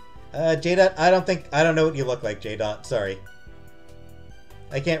 J-Dot, I don't know what you look like, J-Dot, sorry.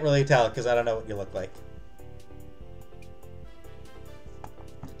 I can't really tell, because I don't know what you look like.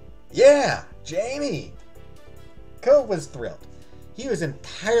 Yeah! Jamie! Cove was thrilled. He was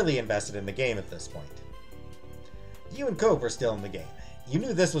entirely invested in the game at this point. You and Cove were still in the game. You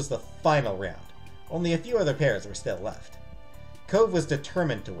knew this was the final round. Only a few other pairs were still left. Cove was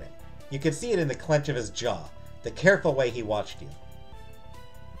determined to win. You could see it in the clench of his jaw, the careful way he watched you.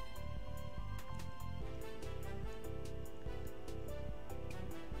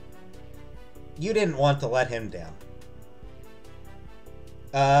 You didn't want to let him down.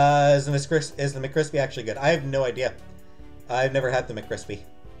 Is the McCrispy actually good? I have no idea. I've never had the McCrispy.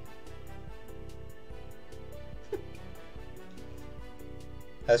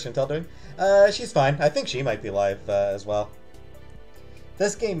 How's Chantel doing? She's fine. I think she might be live as well.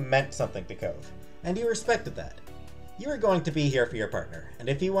 This game meant something to Cove, and you respected that. You were going to be here for your partner, and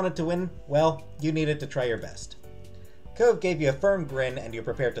if you wanted to win, well, you needed to try your best. Cove gave you a firm grin, and you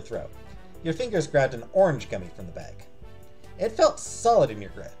prepared to throw. Your fingers grabbed an orange gummy from the bag. It felt solid in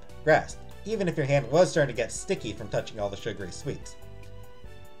your grasp, even if your hand was starting to get sticky from touching all the sugary sweets.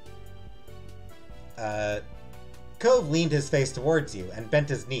 Cove leaned his face towards you and bent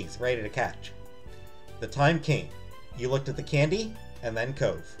his knees, ready to catch. The time came. You looked at the candy, and then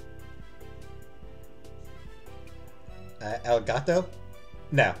Cove. Elgato?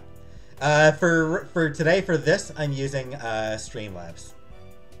 No. For today, for this, I'm using Streamlabs.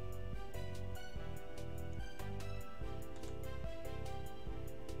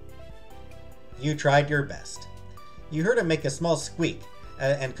 You tried your best. You heard him make a small squeak,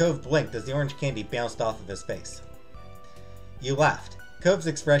 and Cove blinked as the orange candy bounced off of his face. You laughed. Cove's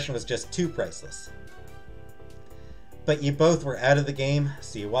expression was just too priceless. But you both were out of the game,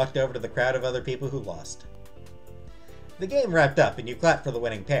 so you walked over to the crowd of other people who lost. The game wrapped up, and you clapped for the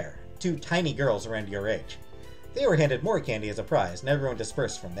winning pair, two tiny girls around your age. They were handed more candy as a prize, and everyone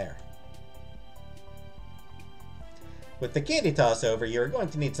dispersed from there. With the candy toss over, you were going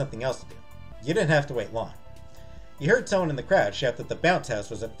to need something else to do. You didn't have to wait long. You heard someone in the crowd shout that the bounce house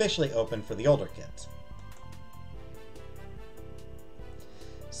was officially open for the older kids.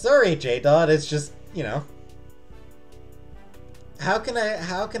 Sorry, J-Dot, it's just, you know. How can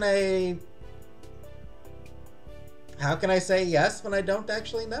I say yes when I don't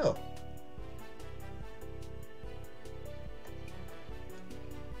actually know?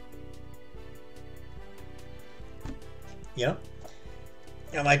 You know?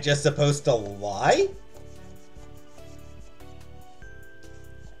 Am I just supposed to lie?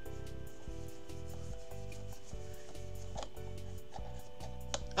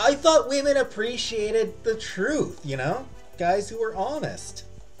 I thought women appreciated the truth, you know? Guys who were honest.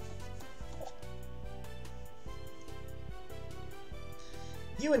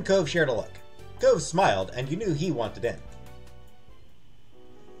 You and Cove shared a look. Cove smiled, and you knew he wanted in.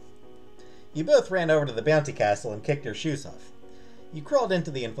 You both ran over to the bouncy castle and kicked your shoes off. You crawled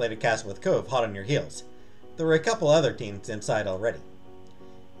into the inflated castle with Cove hot on your heels. There were a couple other teens inside already.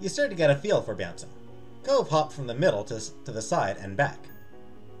 You started to get a feel for bouncing. Cove hopped from the middle to the side and back.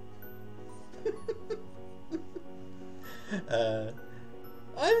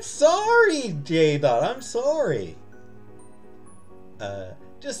 I'm sorry, J-Dot, I'm sorry.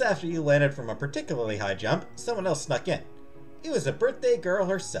 Just after you landed from a particularly high jump, someone else snuck in. It was a birthday girl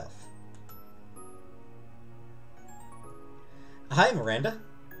herself. Hi, Miranda.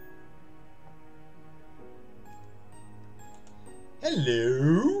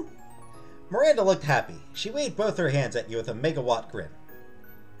 Hello? Miranda looked happy. She waved both her hands at you with a megawatt grin.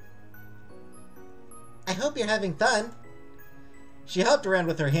 I hope you're having fun. She hopped around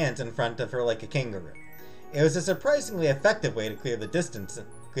with her hands in front of her like a kangaroo. It was a surprisingly effective way to clear distance in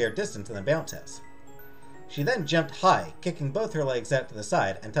the bounce house. She then jumped high, kicking both her legs out to the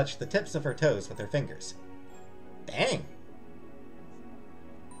side and touched the tips of her toes with her fingers. Dang.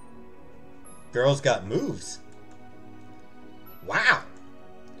 Girl's got moves. Wow.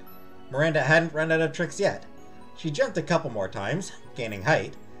 Miranda hadn't run out of tricks yet. She jumped a couple more times, gaining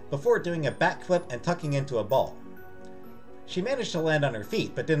height, before doing a backflip and tucking into a ball. She managed to land on her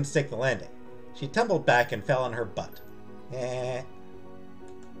feet, but didn't stick the landing. She tumbled back and fell on her butt.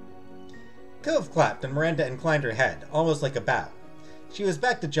 Cove clapped and Miranda inclined her head, almost like a bow. She was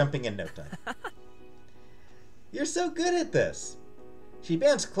back to jumping in no time. You're so good at this. She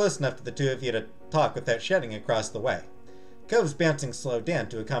bounced close enough to the two of you to talk without shouting across the way. Cove's bouncing slowed down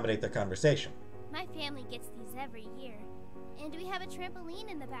to accommodate their conversation. My family gets these every year, and we have a trampoline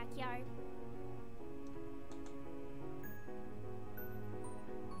in the backyard.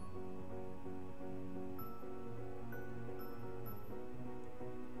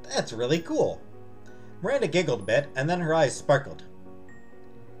 That's really cool. Miranda giggled a bit, and then her eyes sparkled.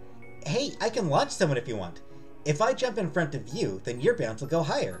 Hey, I can launch someone if you want. If I jump in front of you, then your bounce will go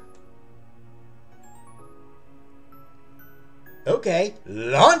higher. Okay,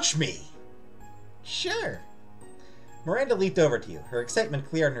 launch me! Sure. Miranda leaped over to you, her excitement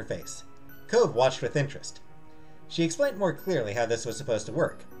clear on her face. Cove watched with interest. She explained more clearly how this was supposed to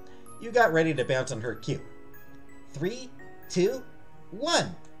work. You got ready to bounce on her cue. 3, 2,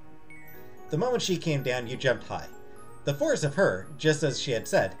 1! The moment she came down, you jumped high. The force of her, just as she had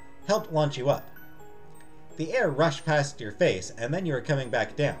said, helped launch you up. The air rushed past your face, and then you were coming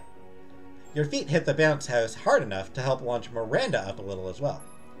back down. Your feet hit the bounce house hard enough to help launch Miranda up a little as well.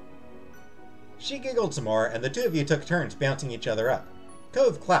 She giggled some more, and the two of you took turns bouncing each other up.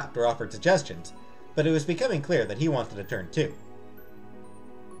 Cove clapped or offered suggestions, but it was becoming clear that he wanted a turn too.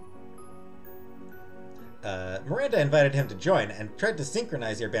 Miranda invited him to join and tried to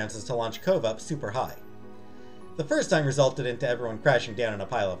synchronize your bounces to launch Cove up super high. The first time resulted into everyone crashing down in a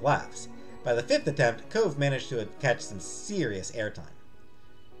pile of laughs. By the fifth attempt, Cove managed to catch some serious airtime.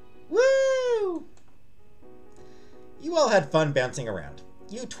 Woo! You all had fun bouncing around.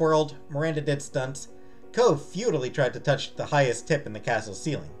 You twirled, Miranda did stunts. Cove futilely tried to touch the highest tip in the castle's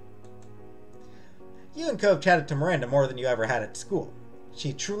ceiling. You and Cove chatted to Miranda more than you ever had at school.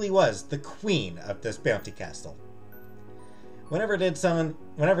 She truly was the queen of this bounty castle. Whenever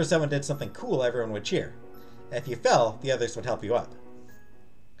someone did something cool, everyone would cheer. If you fell, the others would help you up.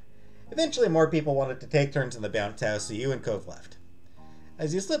 Eventually, more people wanted to take turns in the bounce house, so you and Cove left.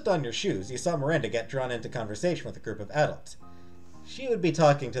 As you slipped on your shoes, you saw Miranda get drawn into conversation with a group of adults. She would be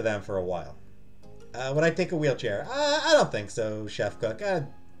talking to them for a while. Would I take a wheelchair? I don't think so, Chef Cook.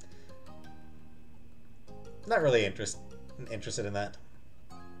 Not really interested in that.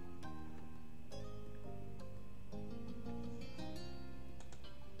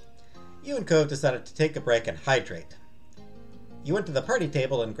 You and Cove decided to take a break and hydrate. You went to the party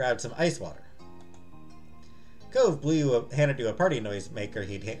table and grabbed some ice water. Cove handed you a party noise maker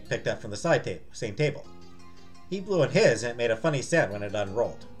he'd picked up from the same table. He blew on his and it made a funny sound when it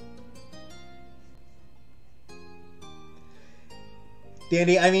unrolled.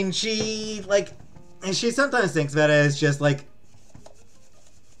 Dandy, I mean, she sometimes thinks about it as just like,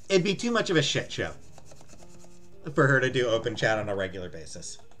 it'd be too much of a shit show for her to do open chat on a regular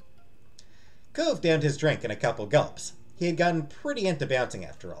basis. Cove downed his drink in a couple gulps. He had gotten pretty into bouncing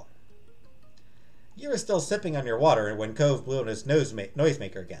after all. You were still sipping on your water when Cove blew on his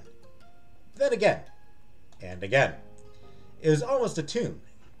noisemaker again. Then again. And again. It was almost a tune.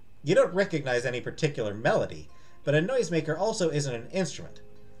 You don't recognize any particular melody, but a noisemaker also isn't an instrument.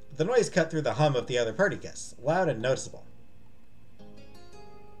 The noise cut through the hum of the other party guests, loud and noticeable.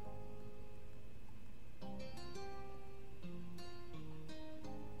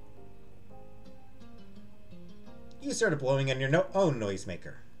 You started blowing on your own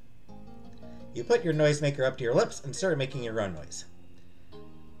noisemaker. You put your noisemaker up to your lips and started making your own noise.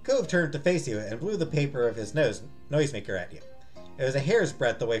 Cove turned to face you and blew the paper of his noisemaker at you. It was a hair's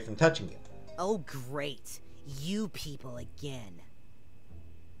breadth away from touching you. Oh, great. You people again.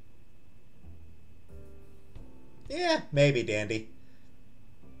 Yeah, maybe, Dandy.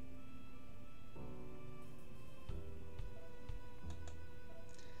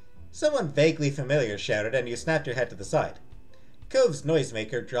 Someone vaguely familiar shouted, and you snapped your head to the side. Cove's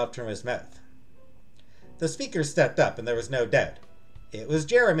noisemaker dropped from his mouth. The speaker stepped up, and there was no doubt. It was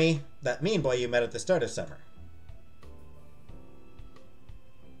Jeremy, that mean boy you met at the start of summer.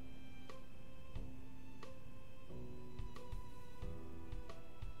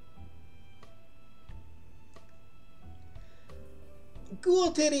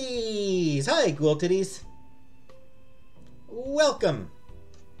 Ghoul Titties! Hi, Ghoul Titties! Welcome!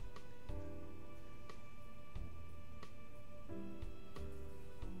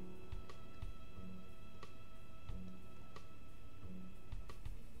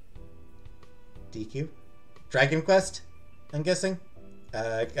 DQ? Dragon Quest? I'm guessing?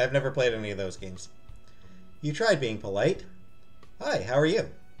 I've never played any of those games. You tried being polite. Hi, how are you?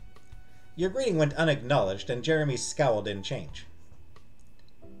 Your greeting went unacknowledged, and Jeremy's scowl didn't change.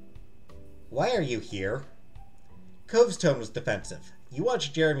 Why are you here? Cove's tone was defensive. You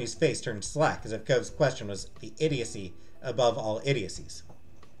watched Jeremy's face turn slack as if Cove's question was the idiocy above all idiocies.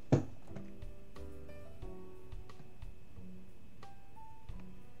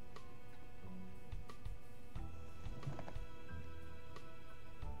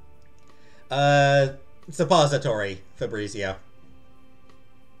 Suppository, Fabrizio.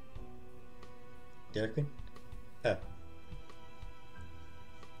 Dairy Queen? Oh.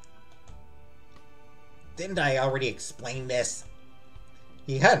 Didn't I already explain this?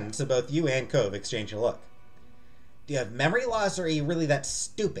 He hadn't, so both you and Cove exchanged a look. Do you have memory loss, or are you really that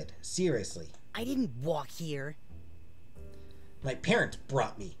stupid? Seriously. I didn't walk here. My parents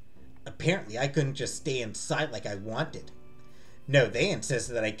brought me. Apparently, I couldn't just stay inside like I wanted. No, they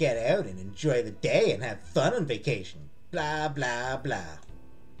insisted that I get out and enjoy the day and have fun on vacation. Blah, blah, blah.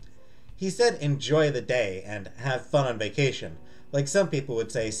 He said enjoy the day and have fun on vacation, like some people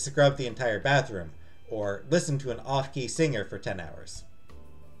would say scrub the entire bathroom, or listen to an off-key singer for 10 hours.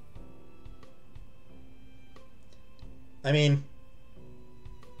 I mean,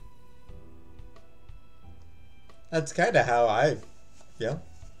 that's kind of how I feel.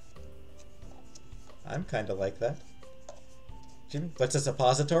 I'm kind of like that. Jimmy, what's a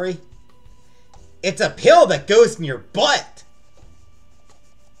suppository? It's a pill that goes in your butt!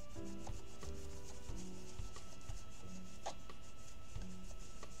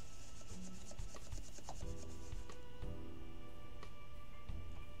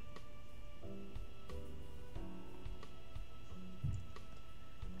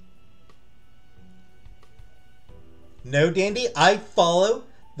 No, Dandy, I follow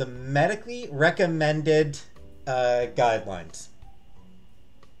the medically recommended guidelines.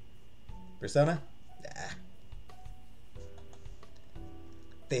 Persona? Nah.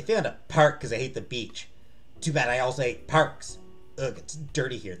 They found a park because I hate the beach. Too bad I also hate parks. Ugh, it's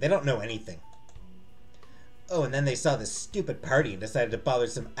dirty here. They don't know anything. Oh, and then they saw this stupid party and decided to bother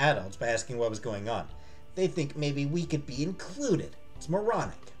some adults by asking what was going on. They think maybe we could be included. It's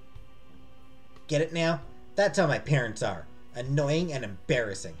moronic. Get it now? That's how my parents are. Annoying and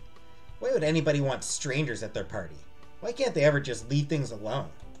embarrassing. Why would anybody want strangers at their party? Why can't they ever just leave things alone?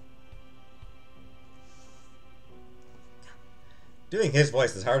 Doing his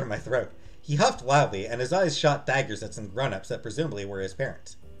voice is hard in my throat. He huffed loudly, and his eyes shot daggers at some grown-ups that presumably were his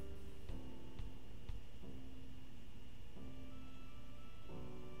parents.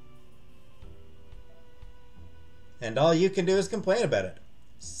 And all you can do is complain about it.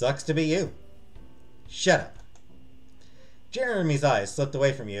 Sucks to be you. Shut up. Jeremy's eyes slipped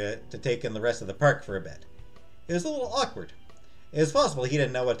away from you to take in the rest of the park for a bit. It was a little awkward. It was possible he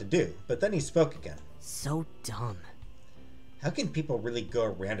didn't know what to do, but then he spoke again. So dumb. How can people really go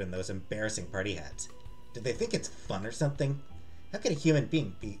around in those embarrassing party hats? Do they think it's fun or something? How could human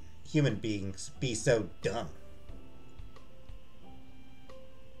beings be so dumb?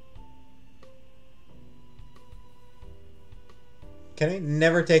 Ketamine?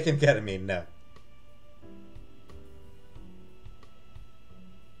 Never taken ketamine, no.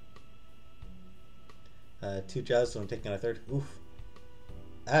 2 jobs, so I'm taking a third. Oof.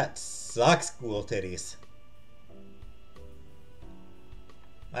 That sucks, school titties.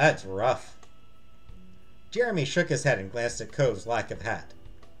 That's rough. Jeremy shook his head and glanced at Cove's lack of hat.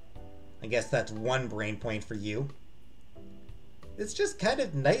 I guess that's one brain point for you. It's just kind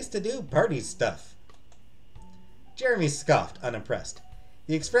of nice to do party stuff. Jeremy scoffed, unimpressed.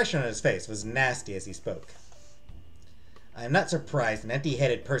 The expression on his face was nasty as he spoke. I am not surprised an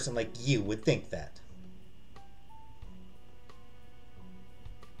empty-headed person like you would think that.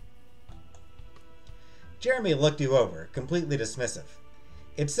 Jeremy looked you over, completely dismissive.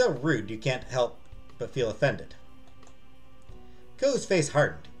 It's so rude you can't help but feel offended. Cove's face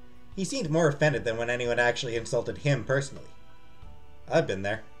hardened. He seemed more offended than when anyone actually insulted him personally. I've been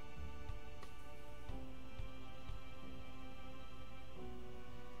there.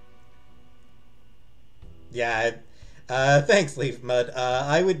 Yeah, thanks, Leaf Mud.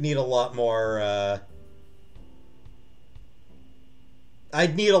 I would need a lot more,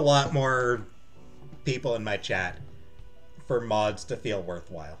 I'd need a lot more people in my chat for mods to feel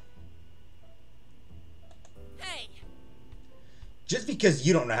worthwhile. Hey! Just because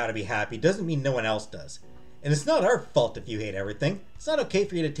you don't know how to be happy doesn't mean no one else does. And it's not our fault if you hate everything. It's not okay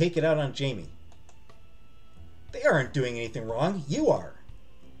for you to take it out on Jamie. They aren't doing anything wrong. You are.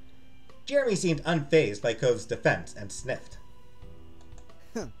 Jeremy seemed unfazed by Cove's defense and sniffed.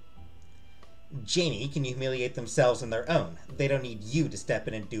 Jamie can humiliate themselves on their own. They don't need you to step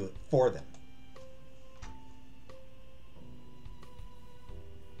in and do it for them.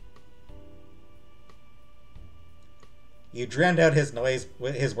 You drowned out his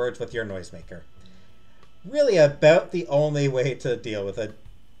words with your noisemaker. Really about the only way to deal with a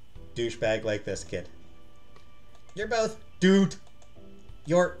douchebag like this kid. You're both dude.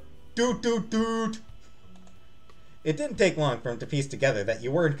 You're dude. It didn't take long for him to piece together that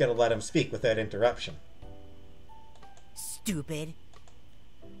you weren't going to let him speak without interruption. Stupid.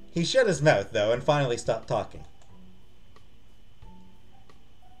 He shut his mouth, though, and finally stopped talking.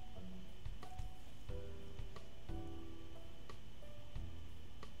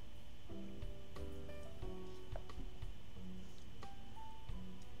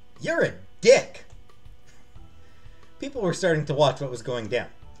 You're a dick! People were starting to watch what was going down.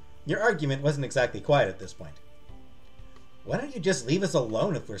 Your argument wasn't exactly quiet at this point. Why don't you just leave us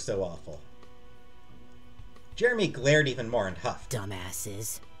alone if we're so awful? Jeremy glared even more and huffed.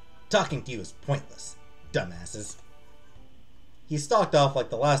 Dumbasses. Talking to you is pointless, dumbasses. He stalked off like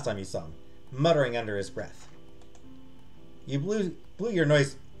the last time you saw him, muttering under his breath. You blew your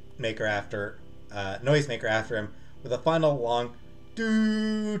noisemaker after him with a final long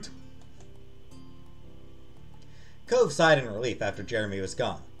doot. Cove sighed in relief after Jeremy was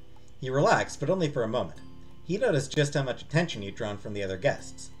gone. He relaxed, but only for a moment. He noticed just how much attention you'd drawn from the other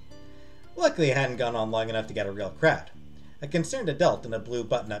guests. Luckily, it hadn't gone on long enough to get a real crowd. A concerned adult in a blue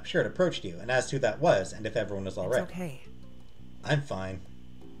button-up shirt approached you and asked who that was and if everyone was all right. It's okay. I'm fine.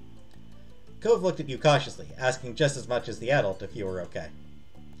 Cove looked at you cautiously, asking just as much as the adult if you were okay.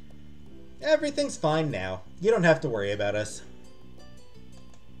 Everything's fine now. You don't have to worry about us.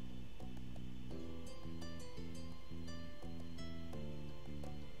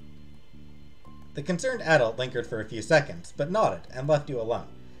 The concerned adult lingered for a few seconds, but nodded and left you alone.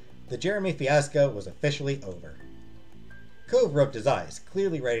 The Jeremy fiasco was officially over. Cove rubbed his eyes,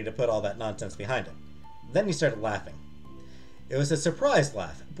 clearly ready to put all that nonsense behind him. Then he started laughing. It was a surprised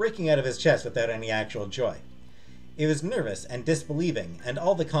laugh, breaking out of his chest without any actual joy. It was nervous and disbelieving, and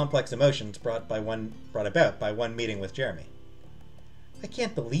all the complex emotions brought about by one meeting with Jeremy. I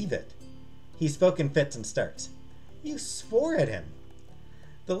can't believe it. He spoke in fits and starts. You swore at him.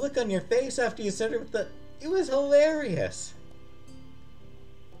 The look on your face after you said it, it was hilarious.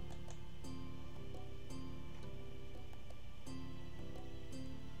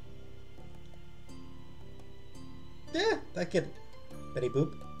 Yeah, that kid. Betty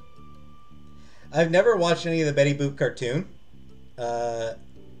Boop. I've never watched any of the Betty Boop cartoon.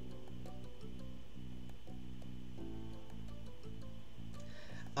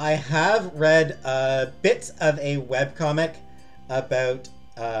 I have read bits of a webcomic about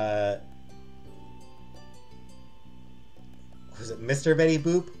was it Mr. Betty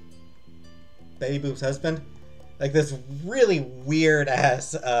Boop? Betty Boop's husband? Like this really weird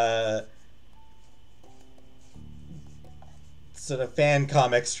ass sort of fan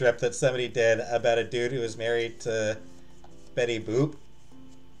comic strip that somebody did about a dude who was married to Betty Boop.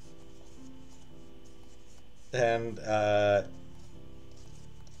 And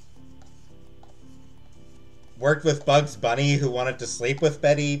worked with Bugs Bunny, who wanted to sleep with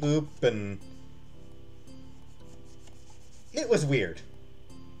Betty Boop, and it was weird.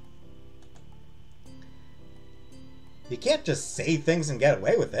 You can't just say things and get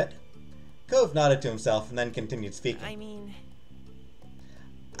away with it. Cove nodded to himself and then continued speaking. I mean...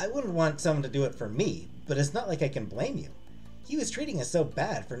 I wouldn't want someone to do it for me, but it's not like I can blame you. He was treating us so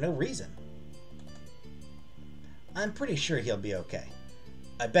bad for no reason. I'm pretty sure he'll be okay.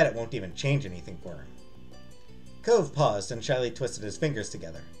 I bet it won't even change anything for him. Cove paused and shyly twisted his fingers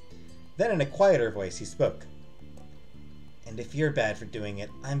together. Then in a quieter voice he spoke. And if you're bad for doing it,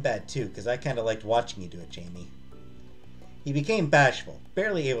 I'm bad too, because I kinda liked watching you do it, Jamie. He became bashful,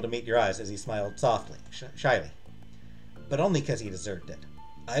 barely able to meet your eyes as he smiled softly, shyly. But only because he deserved it.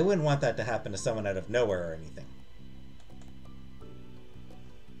 I wouldn't want that to happen to someone out of nowhere or anything.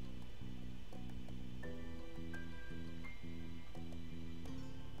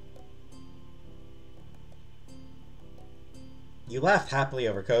 You laughed happily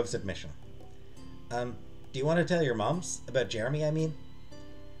over Cove's admission. Do you want to tell your moms? About Jeremy, I mean?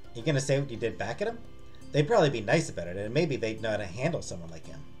 You gonna say what you did back at him? They'd probably be nice about it, and maybe they'd know how to handle someone like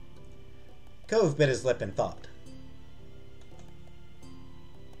him. Cove bit his lip in thought.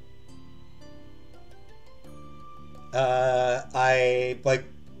 I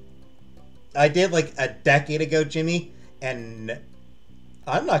did like a decade ago, Jimmy, and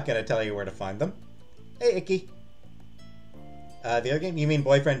I'm not gonna tell you where to find them. Hey, Icky. The other game? You mean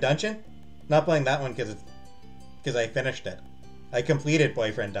Boyfriend Dungeon? Not playing that one because I finished it. I completed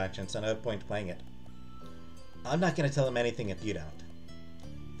Boyfriend Dungeon, so no point playing it. I'm not gonna tell him anything if you don't.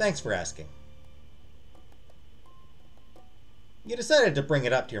 Thanks for asking. You decided to bring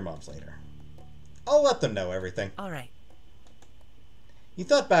it up to your moms later. I'll let them know everything. Alright. You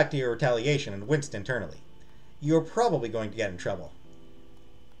thought back to your retaliation and winced internally. You were probably going to get in trouble.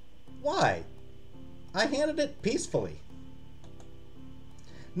 Why? I handled it peacefully.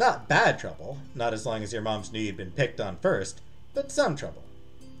 Not bad trouble, not as long as your moms knew you'd been picked on first, but some trouble.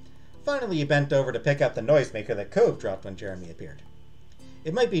 Finally, you bent over to pick up the noisemaker that Cove dropped when Jeremy appeared.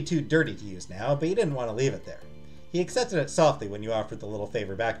 It might be too dirty to use now, but you didn't want to leave it there. He accepted it softly when you offered the little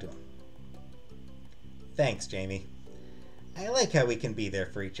favor back to him. Thanks, Jamie. I like how we can be there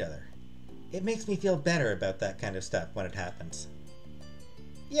for each other. It makes me feel better about that kind of stuff when it happens.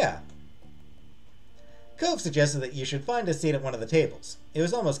 Yeah. Cove suggested that you should find a seat at one of the tables. It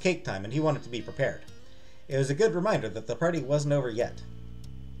was almost cake time and he wanted to be prepared. It was a good reminder that the party wasn't over yet.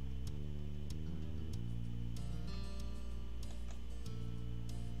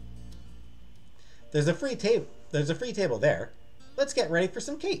 There's a free table there. Let's get ready for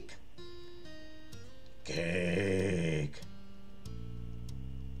some cake. Cake.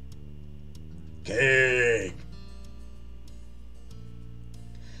 Cake.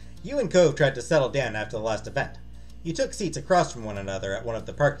 You and Cove tried to settle down after the last event. You took seats across from one another at one of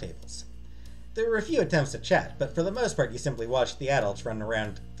the park tables. There were a few attempts to chat, but for the most part you simply watched the adults run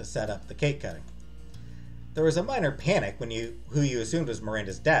around to set up the cake cutting. There was a minor panic when who you assumed was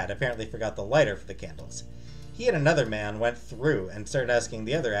Miranda's dad apparently forgot the lighter for the candles. He and another man went through and started asking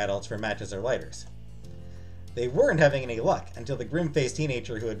the other adults for matches or lighters. They weren't having any luck until the grim-faced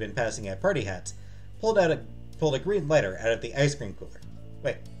teenager who had been passing out party hats pulled a green lighter out of the ice cream cooler.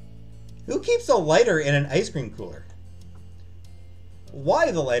 Wait, who keeps a lighter in an ice cream cooler?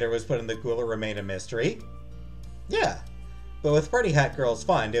 Why the lighter was put in the cooler remained a mystery. Yeah, but with Party Hat Girl's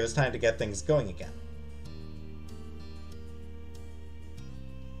find, it was time to get things going again.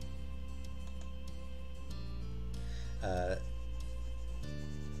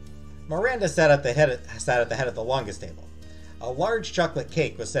 Miranda sat at the head of the longest table. A large chocolate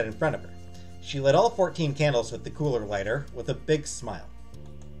cake was set in front of her. She lit all 14 candles with the cooler lighter with a big smile.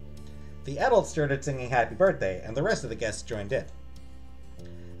 The adults started singing Happy Birthday, and the rest of the guests joined in.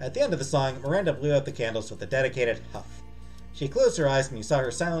 At the end of the song, Miranda blew out the candles with a dedicated huff. She closed her eyes and you saw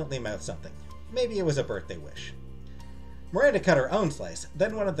her silently mouth something. Maybe it was a birthday wish. Miranda cut her own slice,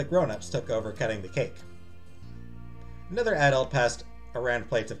 then one of the grown-ups took over cutting the cake. Another adult passed around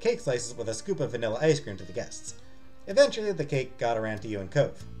plates of cake slices with a scoop of vanilla ice cream to the guests. Eventually, the cake got around to you and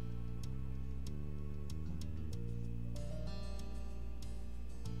Cove.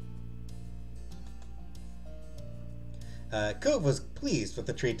 Cove was pleased with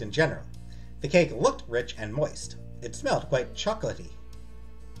the treat in general. The cake looked rich and moist. It smelled quite chocolatey.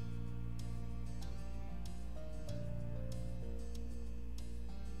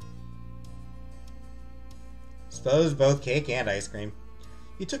 Suppose both cake and ice cream.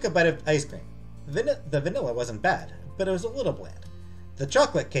 You took a bite of ice cream. The vanilla wasn't bad, but it was a little bland. The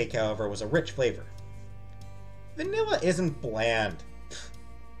chocolate cake, however, was a rich flavor. Vanilla isn't bland.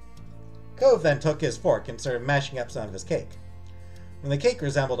 Cove then took his fork and started mashing up some of his cake. When the cake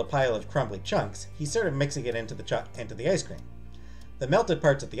resembled a pile of crumbly chunks, he started mixing it into the ice cream. The melted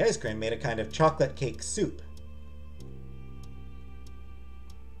parts of the ice cream made a kind of chocolate cake soup.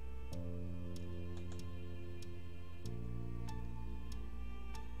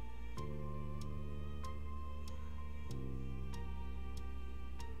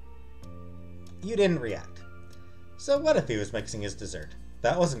 You didn't react. So what if he was mixing his dessert?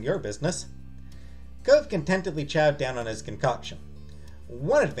 That wasn't your business. Cove contentedly chowed down on his concoction.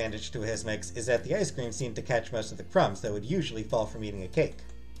 One advantage to his mix is that the ice cream seemed to catch most of the crumbs that would usually fall from eating a cake.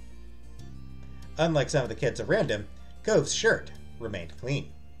 Unlike some of the kids around him, Cove's shirt remained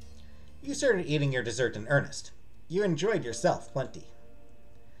clean. You started eating your dessert in earnest. You enjoyed yourself plenty.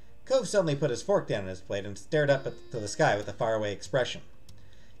 Cove suddenly put his fork down on his plate and stared up to the sky with a faraway expression.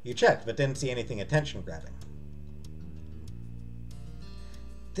 You checked, but didn't see anything attention-grabbing.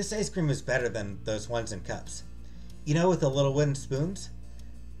 This ice cream is better than those ones in cups. You know, with the little wooden spoons?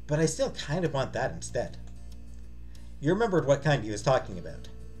 But I still kind of want that instead. You remembered what kind he was talking about.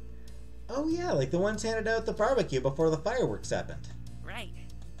 Oh yeah, like the ones handed out at the barbecue before the fireworks happened. Right.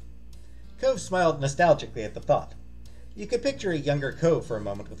 Cove smiled nostalgically at the thought. You could picture a younger Cove for a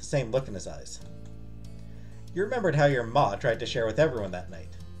moment with the same look in his eyes. You remembered how your ma tried to share with everyone that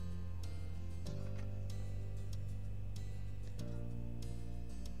night.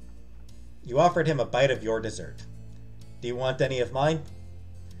 You offered him a bite of your dessert. Do you want any of mine?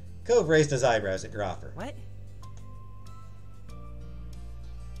 Cove raised his eyebrows at your offer. What?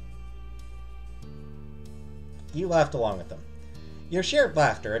 You laughed along with them. Your shared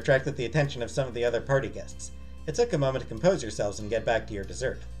laughter attracted the attention of some of the other party guests. It took a moment to compose yourselves and get back to your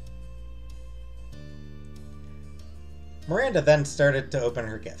dessert. Miranda then started to open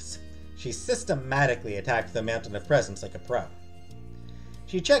her gifts. She systematically attacked the mountain of presents like a pro.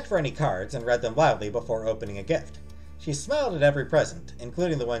 She checked for any cards and read them loudly before opening a gift. She smiled at every present,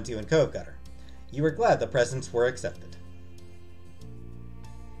 including the ones you and Cove got her. You were glad the presents were accepted.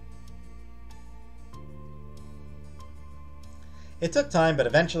 It took time, but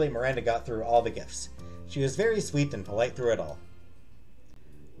eventually Miranda got through all the gifts. She was very sweet and polite through it all.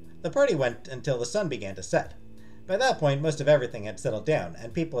 The party went until the sun began to set. By that point, most of everything had settled down,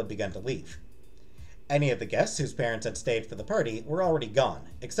 and people had begun to leave. Any of the guests whose parents had stayed for the party were already gone,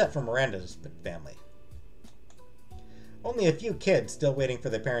 except for Miranda's family. Only a few kids still waiting for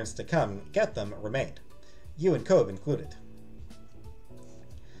their parents to come get them remained, you and Cove included.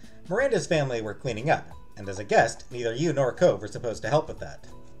 Miranda's family were cleaning up, and as a guest, neither you nor Cove were supposed to help with that.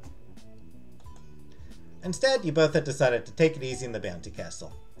 Instead, you both had decided to take it easy in the Bounty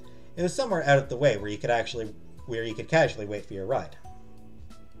Castle. It was somewhere out of the way where you could casually wait for your ride.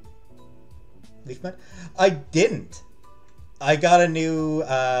 Leafman? I didn't! I got a new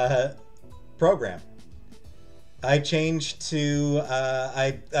program. I changed to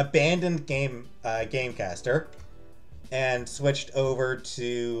I abandoned Gamecaster and switched over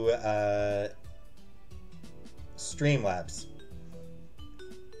to Streamlabs.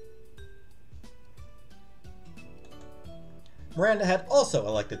 Miranda had also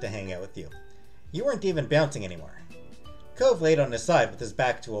elected to hang out with you. You weren't even bouncing anymore. Cove laid on his side with his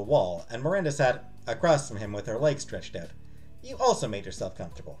back to a wall, and Miranda sat across from him with her legs stretched out. You also made yourself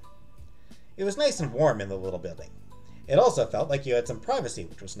comfortable. It was nice and warm in the little building. It also felt like you had some privacy,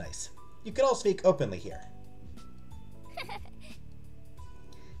 which was nice. You could all speak openly here.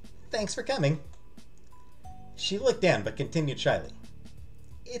 Thanks for coming. She looked down but continued shyly.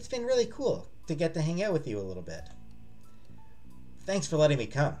 It's been really cool to get to hang out with you a little bit. Thanks for letting me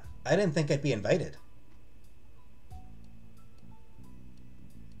come. I didn't think I'd be invited.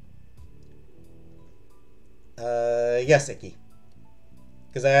 Yes, Icky.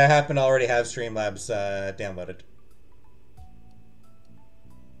 Because I happen to already have Streamlabs downloaded.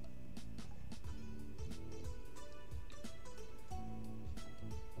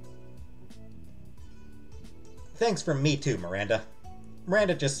 Thanks from me too, Miranda.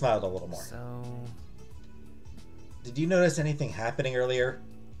 Miranda just smiled a little more. So... Did you notice anything happening earlier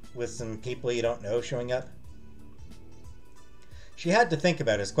with some people you don't know showing up? She had to think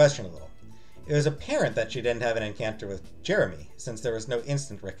about his question a little. It was apparent that she didn't have an encounter with Jeremy, since there was no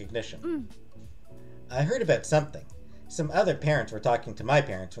instant recognition. I heard about something. Some other parents were talking to my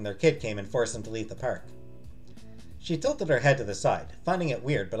parents when their kid came and forced them to leave the park. She tilted her head to the side, finding it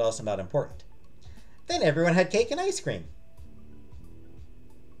weird but also not important. Then everyone had cake and ice cream.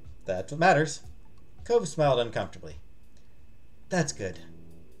 That's what matters. Cove smiled uncomfortably. That's good.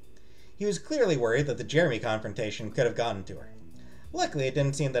 He was clearly worried that the Jeremy confrontation could have gotten to her. Luckily, it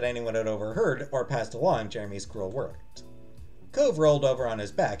didn't seem that anyone had overheard or passed along Jeremy's cruel words. Cove rolled over on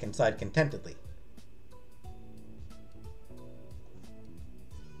his back and sighed contentedly.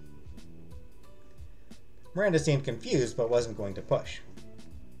 Miranda seemed confused but wasn't going to push.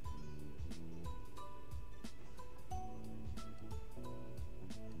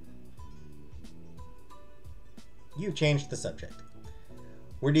 You changed the subject.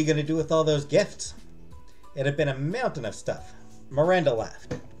 What are you going to do with all those gifts? It had been a mountain of stuff. Miranda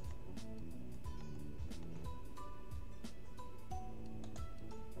laughed.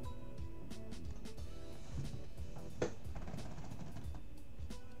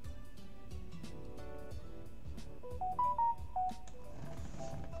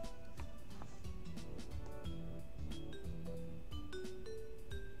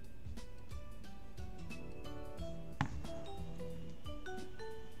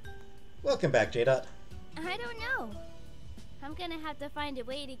 Welcome back, J-Dot. I don't know. I'm gonna have to find a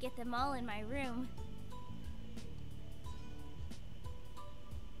way to get them all in my room.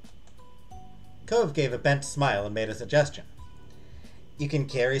 Cove gave a bent smile and made a suggestion. You can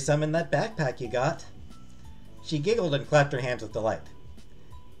carry some in that backpack you got. She giggled and clapped her hands with delight.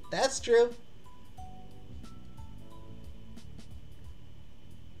 That's true.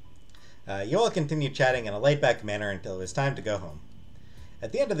 You all continued chatting in a laid-back manner until it was time to go home.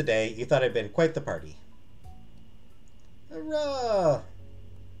 At the end of the day, you thought it had been quite the party. Hurrah!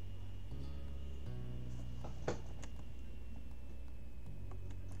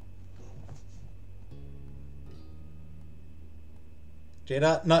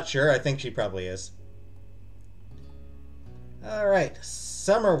 J-Dot? Not sure. I think she probably is. Alright,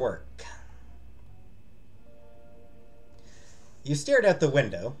 summer work. You stared out the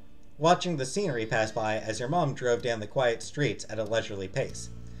window, watching the scenery pass by as your mom drove down the quiet streets at a leisurely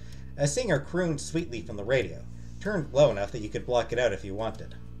pace. A singer crooned sweetly from the radio, turned low enough that you could block it out if you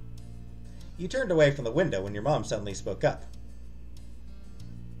wanted. You turned away from the window when your mom suddenly spoke up.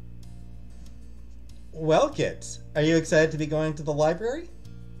 Well, kids, are you excited to be going to the library?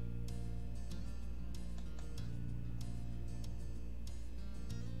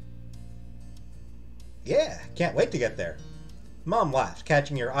 Yeah, can't wait to get there. Mom laughed,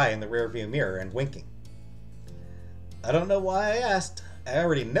 catching your eye in the rearview mirror and winking. I don't know why I asked. I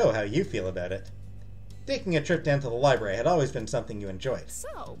already know how you feel about it. Taking a trip down to the library had always been something you enjoyed.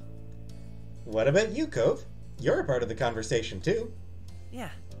 So? What about you, Cove? You're a part of the conversation, too.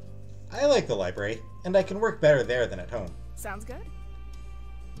 Yeah. I like the library, and I can work better there than at home. Sounds good.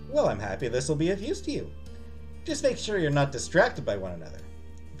 Well, I'm happy this will be of use to you. Just make sure you're not distracted by one another.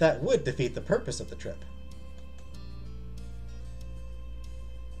 That would defeat the purpose of the trip.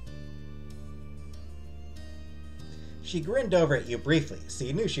 She grinned over at you briefly, so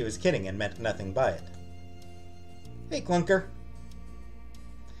you knew she was kidding and meant nothing by it. Hey, Clunker.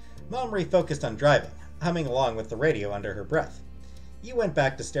 Mom refocused on driving, humming along with the radio under her breath. You went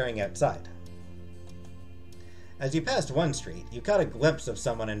back to staring outside. As you passed one street, you caught a glimpse of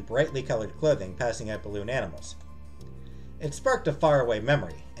someone in brightly colored clothing passing out balloon animals. It sparked a faraway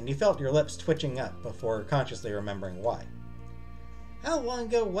memory, and you felt your lips twitching up before consciously remembering why. How long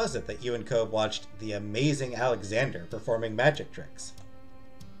ago was it that you and Cove watched the amazing Alexander performing magic tricks?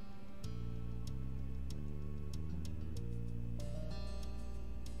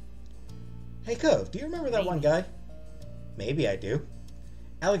 Hey Cove, do you remember that one guy? Maybe I do.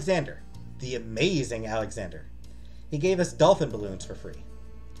 Alexander. The amazing Alexander. He gave us dolphin balloons for free.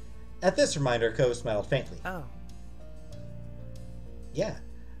 At this reminder, Cove smiled faintly. Oh. Yeah.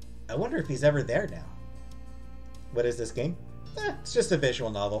 I wonder if he's ever there now. What is this game? It's just a visual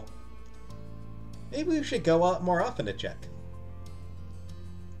novel. Maybe we should go out more often to check.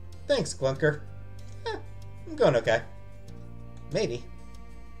 Thanks, Clunker. I'm going okay. Maybe.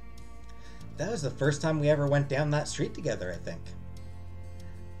 That was the first time we ever went down that street together, I think.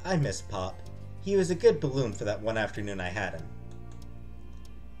 I miss Pop. He was a good balloon for that one afternoon I had him.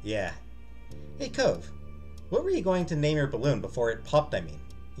 Yeah. Hey, Cove. What were you going to name your balloon before it popped, I mean?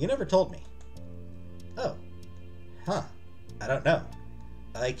 You never told me. Oh. Huh. I don't know.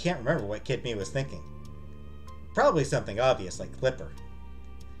 I can't remember what Kid Me was thinking. Probably something obvious like Clipper.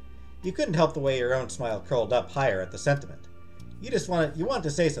 You couldn't help the way your own smile curled up higher at the sentiment. You wanted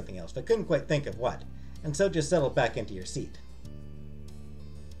to say something else, but couldn't quite think of what, and so just settled back into your seat.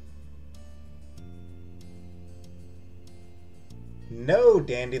 No,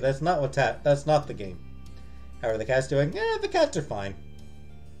 Dandy, that's not that's not the game. How are the cats doing? Yeah, the cats are fine.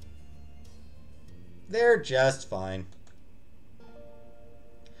 They're just fine.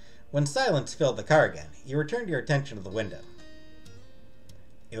 When silence filled the car again, you returned your attention to the window.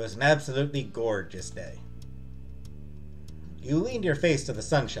 It was an absolutely gorgeous day. You leaned your face to the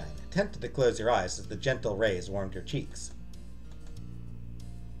sunshine, tempted to close your eyes as the gentle rays warmed your cheeks.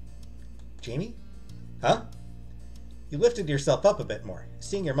 Jamie? Huh? You lifted yourself up a bit more,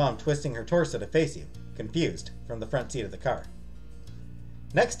 seeing your mom twisting her torso to face you, confused, from the front seat of the car.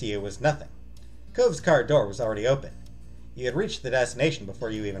 Next to you was nothing. Cove's car door was already open. You had reached the destination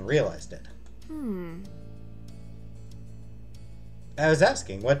before you even realized it. I was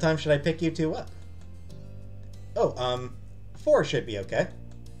asking, what time should I pick you two up? Oh, 4 should be okay.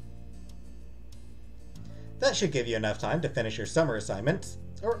 That should give you enough time to finish your summer assignments,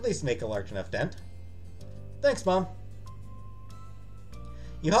 or at least make a large enough dent. Thanks, Mom.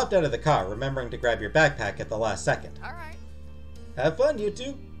 You hopped out of the car, remembering to grab your backpack at the last second. Alright. Have fun, you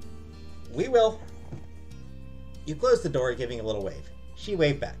two. We will. You closed the door, giving a little wave. She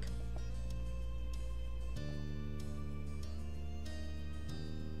waved back.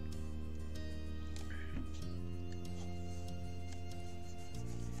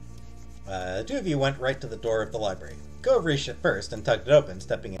 The two of you went right to the door of the library. Cove reached it first and tugged it open,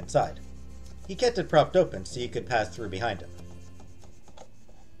 stepping inside. He kept it propped open so you could pass through behind him.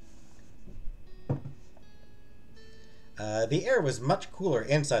 The air was much cooler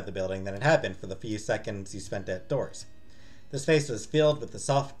inside the building than it had been for the few seconds you spent outdoors. The space was filled with the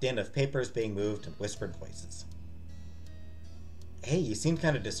soft din of papers being moved and whispered voices. Hey, you seemed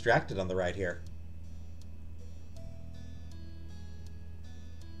kind of distracted on the ride here.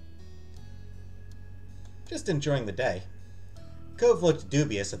 Just enjoying the day. Cove looked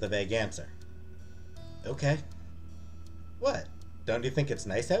dubious at the vague answer. Okay. What? Don't you think it's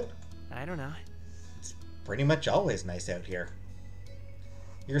nice out? I don't know. It's pretty much always nice out here.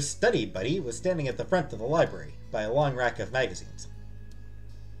 Your study buddy was standing at the front of the library, by a long rack of magazines.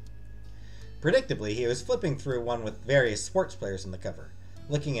 Predictably, he was flipping through one with various sports players on the cover,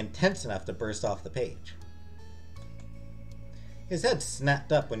 looking intense enough to burst off the page. His head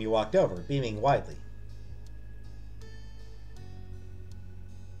snapped up when you walked over, beaming widely.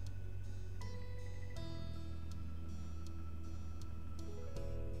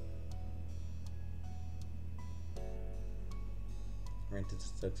 Rent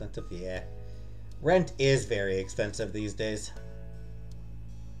is so expensive? Yeah. Rent is very expensive these days.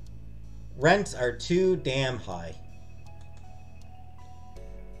 Rents are too damn high.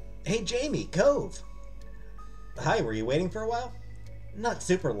 Hey Jamie, Cove! Hi, were you waiting for a while? Not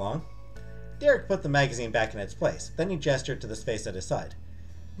super long. Derek put the magazine back in its place, then he gestured to the space at his side.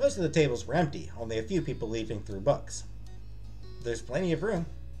 Most of the tables were empty, only a few people leafing through books. There's plenty of room.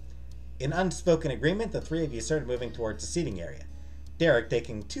 In unspoken agreement, the three of you started moving towards the seating area. Derek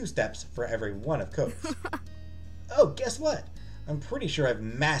taking 2 steps for every one of Cove's. Oh, guess what? I'm pretty sure I've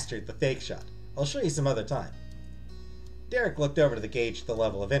mastered the fake shot. I'll show you some other time. Derek looked over to gauge the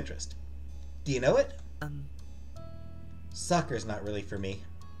level of interest. Do you know it? Soccer's not really for me.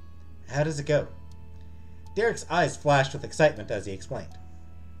 How does it go? Derek's eyes flashed with excitement as he explained.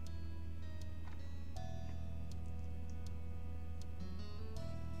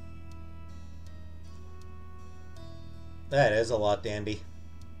 That is a lot, Dandy.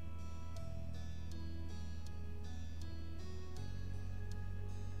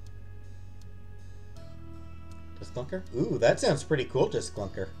 Disclunker? Ooh, that sounds pretty cool,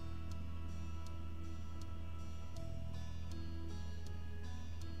 Disclunker.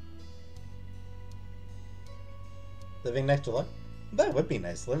 Living next to that would be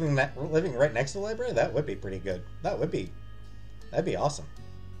nice. Living right next to the library? That would be pretty good. That'd be awesome.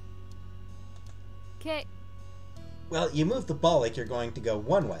 Okay. Well, you move the ball like you're going to go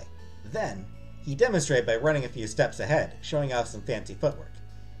one way. Then, he demonstrated by running a few steps ahead, showing off some fancy footwork.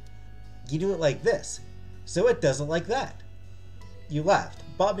 You do it like this, so it does it like that. You laughed,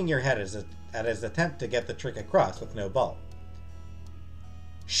 bobbing your head at his attempt to get the trick across with no ball.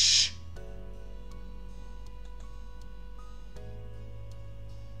 Shh!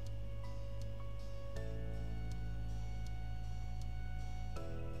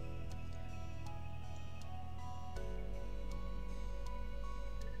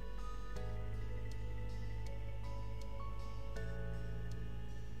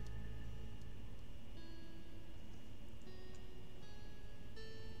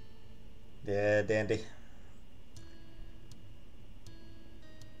 Yeah, Dandy.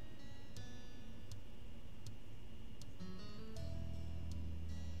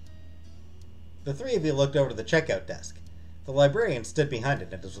 The three of you looked over to the checkout desk. The librarian stood behind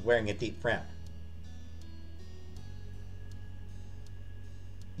it and was wearing a deep frown.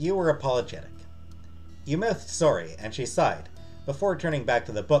 You were apologetic. You mouthed sorry, and she sighed, before turning back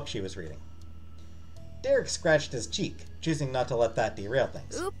to the book she was reading. Derek scratched his cheek, choosing not to let that derail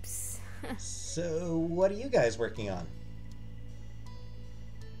things. Oops. So, what are you guys working on?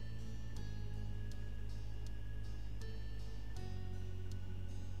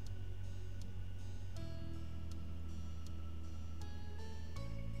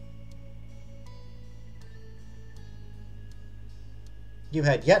 You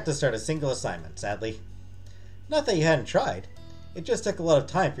had yet to start a single assignment, sadly. Not that you hadn't tried. It just took a lot of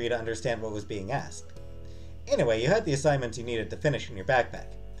time for you to understand what was being asked. Anyway, you had the assignments you needed to finish in your backpack.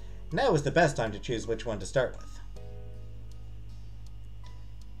 Now is the best time to choose which one to start with.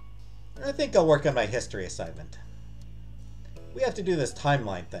 I think I'll work on my history assignment. We have to do this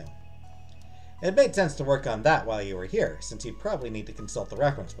timeline thing. It made sense to work on that while you were here, since you'd probably need to consult the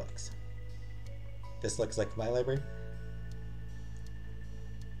reference books. This looks like my library.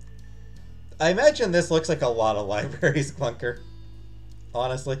 I imagine this looks like a lot of libraries, Clunker.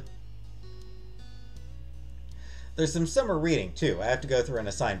 Honestly. There's some summer reading, too. I have to go through an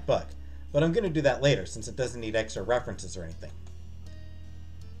assigned book, but I'm going to do that later since it doesn't need extra references or anything.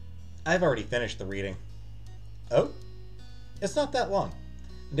 I've already finished the reading. Oh? It's not that long.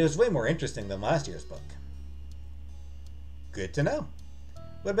 And it was way more interesting than last year's book. Good to know.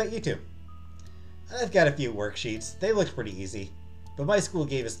 What about you two? I've got a few worksheets. They looked pretty easy. But my school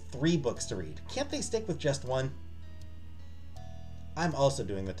gave us 3 books to read. Can't they stick with just one? I'm also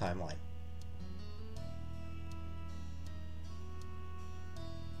doing the timeline.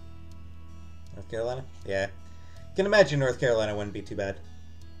 North Carolina? Yeah. Can imagine North Carolina wouldn't be too bad.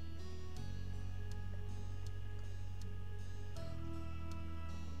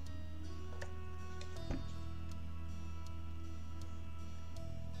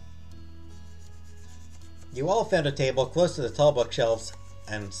 You all found a table close to the tall bookshelves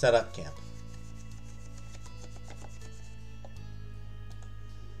and set up camp.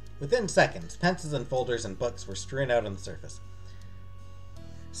 Within seconds, pencils and folders and books were strewn out on the surface.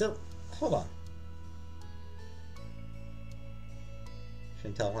 So, hold on.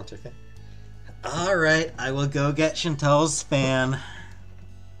 Chantel wants her fan. Alright, I will go get Chantel's fan.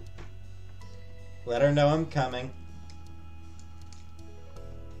 Let her know I'm coming.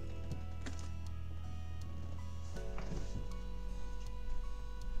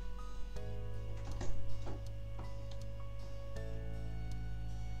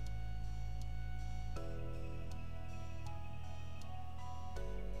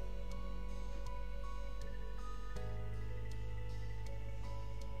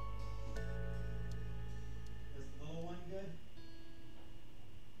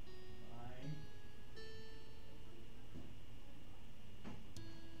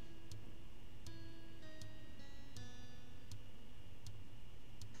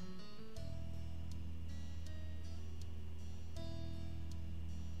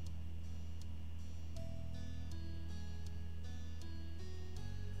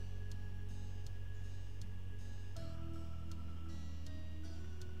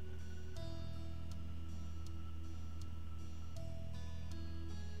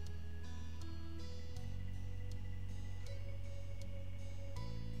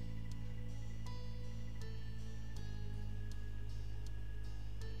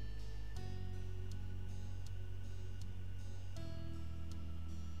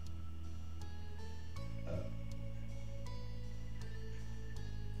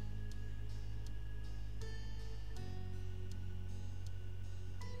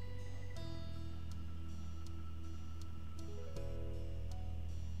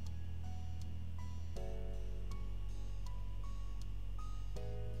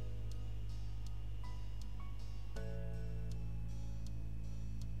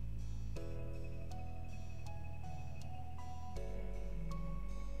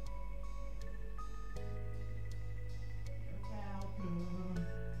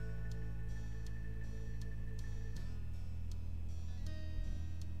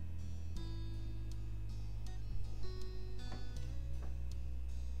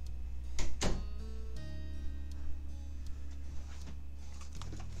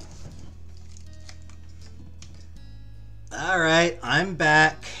 Alright, I'm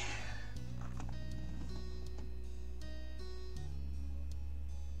back.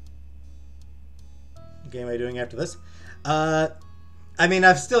 What game am I doing after this? I mean,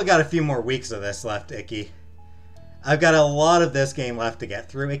 I've still got a few more weeks of this left, Icky. I've got a lot of this game left to get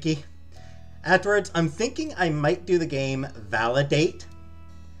through, Icky. Afterwards, I'm thinking I might do the game Validate,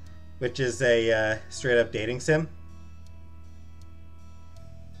 which is a straight-up dating sim.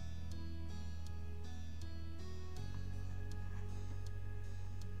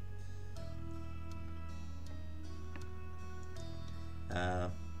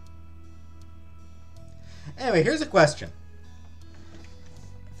 Anyway, here's a question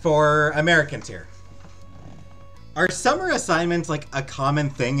for Americans here. Are summer assignments like a common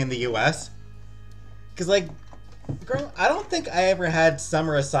thing in the US? Because like, girl, I don't think I ever had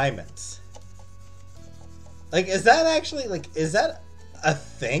summer assignments. Like, is that actually, like, is that a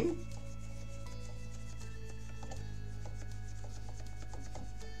thing?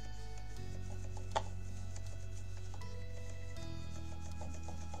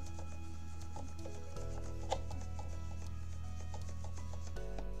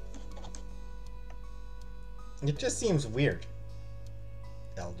 It just seems weird.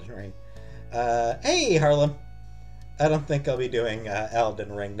 Elden Ring. Hey, Harlem. I don't think I'll be doing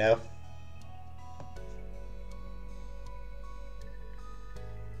Elden Ring, no.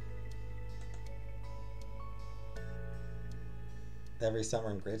 Every summer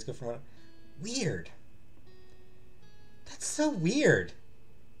in grade school from what? Weird. That's so weird.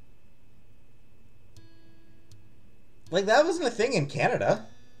 Like, that wasn't a thing in Canada.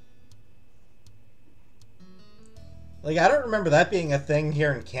 Like, I don't remember that being a thing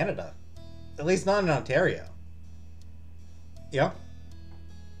here in Canada. At least not in Ontario. Yeah.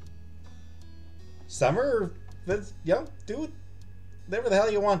 Summer, do whatever the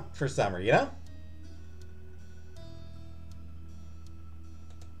hell you want for summer, you know?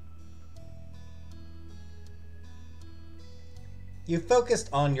 You focused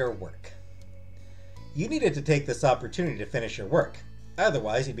on your work. You needed to take this opportunity to finish your work.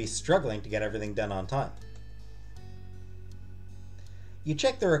 Otherwise, you'd be struggling to get everything done on time. You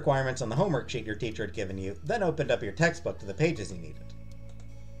checked the requirements on the homework sheet your teacher had given you, then opened up your textbook to the pages you needed.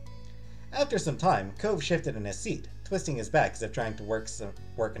 After some time, Cove shifted in his seat, twisting his back as if trying to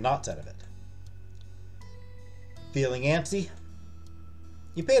work knots out of it. Feeling antsy?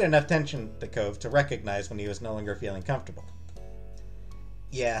 You paid enough attention to Cove to recognize when he was no longer feeling comfortable.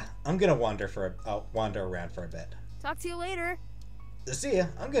 Yeah, I'm gonna wander around for a bit. Talk to you later. See ya.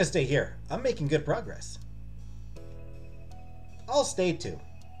 I'm gonna stay here. I'm making good progress. I'll stay too.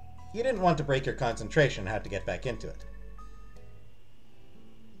 You didn't want to break your concentration and had to get back into it.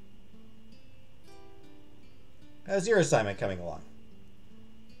 How's your assignment coming along?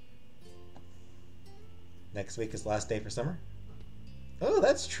 Next week is the last day for summer? Oh,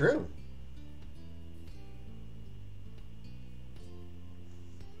 that's true.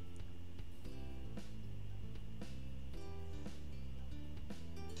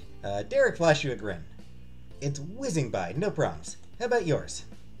 Derek flashed you a grin. It's whizzing by, no problems. How about yours?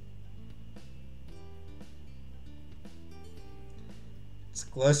 It's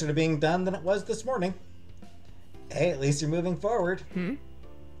closer to being done than it was this morning. Hey, at least you're moving forward.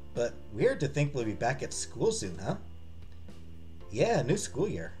 But weird to think we'll be back at school soon, huh? Yeah, new school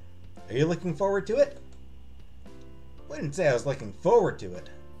year. Are you looking forward to it? Wouldn't say I was looking forward to it,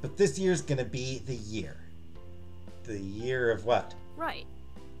 but this year's gonna be the year. The year of what? Right.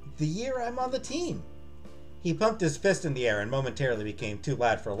 The year I'm on the team. He pumped his fist in the air and momentarily became too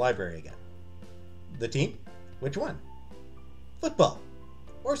loud for a library again. The team? Which one? Football.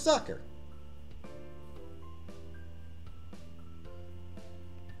 Or soccer.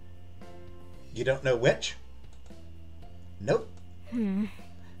 You don't know which? Nope. Thing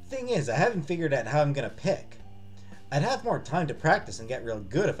is, I haven't figured out how I'm gonna pick. I'd have more time to practice and get real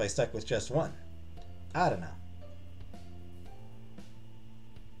good if I stuck with just one. I don't know.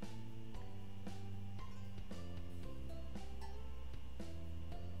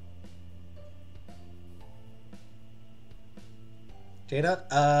 J-Dot?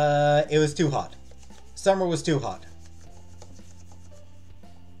 It was too hot. Summer was too hot.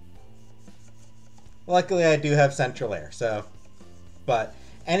 Luckily, I do have central air, so... But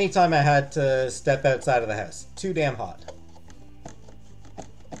anytime I had to step outside of the house, too damn hot.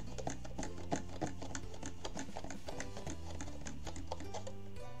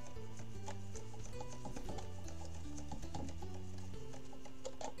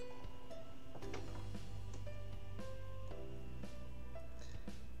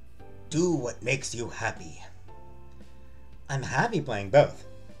 Do what makes you happy. I'm happy playing both,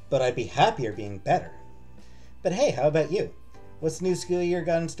 but I'd be happier being better. But hey, how about you? What's the new school year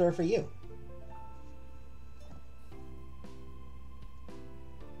got in store for you?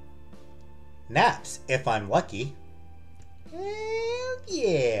 Naps, if I'm lucky. Hell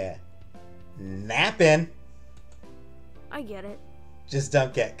yeah. Napping. I get it. Just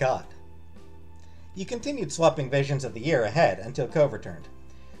don't get caught. You continued swapping visions of the year ahead until Cove returned.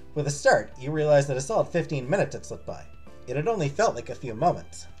 With a start, you realized that a solid 15 minutes had slipped by. It had only felt like a few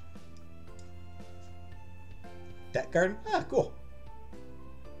moments. Deck garden? Ah, cool.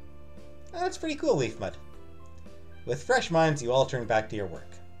 That's pretty cool, Leafmud. With fresh minds, you all turned back to your work.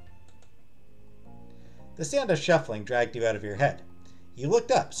 The sound of shuffling dragged you out of your head. You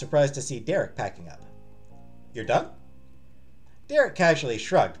looked up, surprised to see Derek packing up. You're done? Derek casually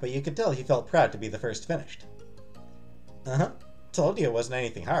shrugged, but you could tell he felt proud to be the first finished. Uh-huh. Told you it wasn't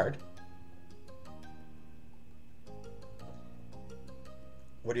anything hard.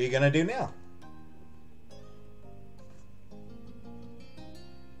 What are you gonna do now?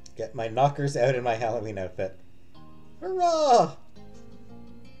 Get my knockers out in my Halloween outfit. Hurrah!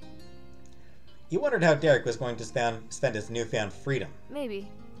 You wondered how Derek was going to spend his newfound freedom. Maybe.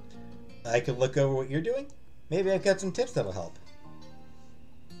 I could look over what you're doing. Maybe I've got some tips that'll help.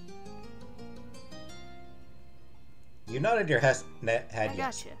 You nodded your head yes. I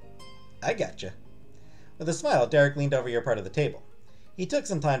gotcha. I gotcha. With a smile, Derek leaned over your part of the table. He took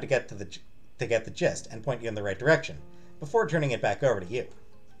some time to get the gist and point you in the right direction, before turning it back over to you.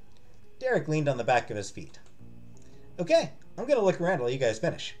 Derek leaned on the back of his feet. Okay, I'm gonna look around while you guys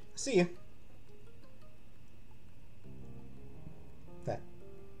finish. See you.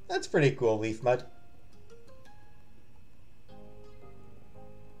 That's pretty cool, Leafmud.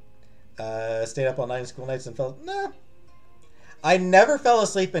 Stayed up all night in school nights and fell... No. I never fell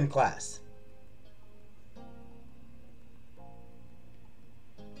asleep in class.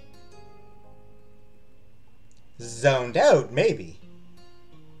 Zoned out, maybe.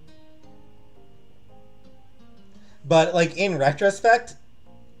 But, like, in retrospect,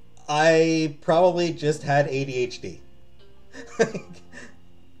 I probably just had ADHD.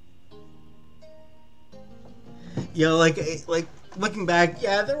 You know, like looking back,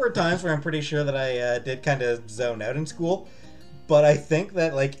 yeah, there were times where I'm pretty sure that I did kind of zone out in school, but I think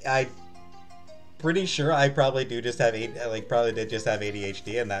that pretty sure I probably did just have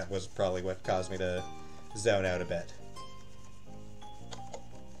ADHD, and that was probably what caused me to zone out a bit.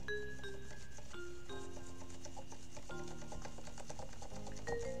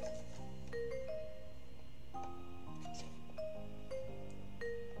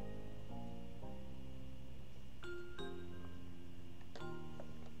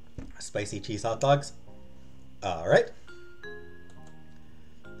 Spicy cheese hot dogs. Alright.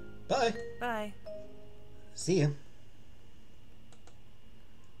 Bye. Bye. See you.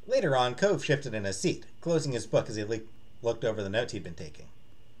 Later on, Cove shifted in his seat, closing his book as he looked over the notes he'd been taking.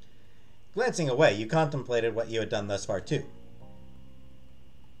 Glancing away, you contemplated what you had done thus far, too.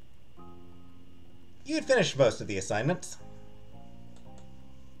 You had finished most of the assignments.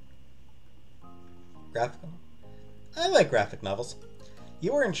 Graphic novel? I like graphic novels.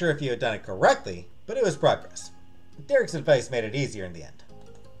 You weren't sure if you had done it correctly, but it was progress. Derek's advice made it easier in the end.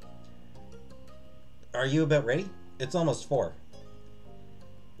 Are you about ready? It's almost 4.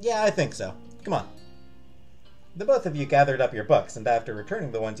 Yeah, I think so. Come on. The both of you gathered up your books, and after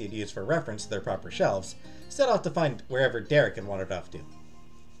returning the ones you'd used for reference to their proper shelves, set off to find wherever Derek had wandered off to.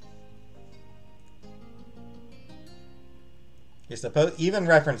 Even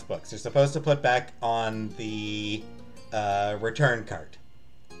reference books, you're supposed to put back on the return cart.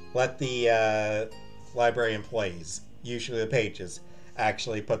 Let the library employees, usually the pages,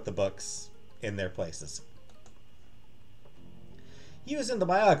 actually put the books in their places. He was in the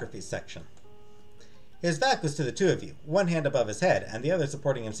biographies section. His back was to the two of you, one hand above his head and the other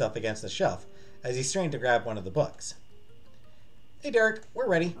supporting himself against the shelf as he strained to grab one of the books. Hey Derek, we're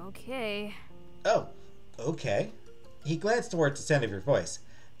ready. Okay. Oh, okay. He glanced towards the sound of your voice,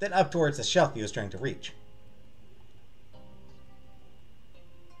 then up towards the shelf he was trying to reach.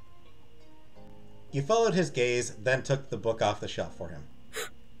 You followed his gaze, then took the book off the shelf for him.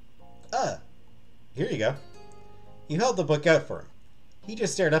 Here you go. You held the book out for him. He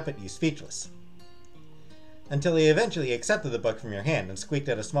just stared up at you, speechless. Until he eventually accepted the book from your hand and squeaked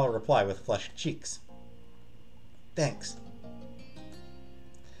out a small reply with flushed cheeks. Thanks.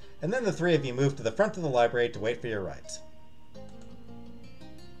 And then the three of you moved to the front of the library to wait for your rides.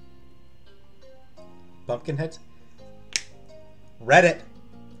 Pumpkinheads? Reddit!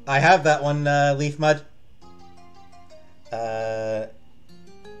 I have that one, Leaf Mud.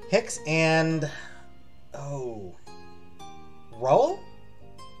 Hicks and... Oh... Rowell?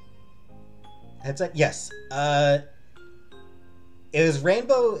 Headset? Yes. It was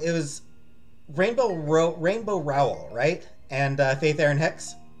Rainbow Rowell, right? And Faith Aaron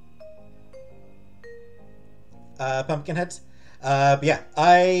Hicks? Pumpkinheads? But yeah,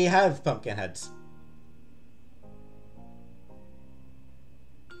 I have Pumpkinheads.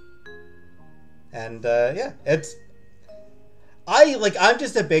 And yeah, I'm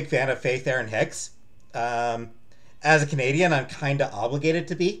just a big fan of Faith Aaron Hicks. As a Canadian, I'm kind of obligated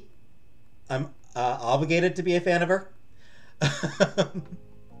to be. I'm obligated to be a fan of her.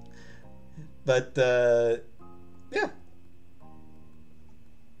 But yeah.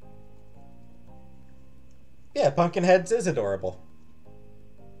 Yeah, Pumpkinheads is adorable.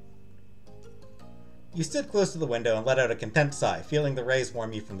 You stood close to the window and let out a content sigh, feeling the rays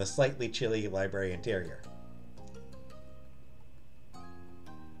warm you from the slightly chilly library interior.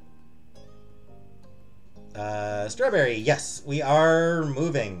 Strawberry, yes, we are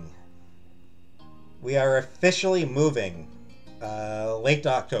moving. We are officially moving. Late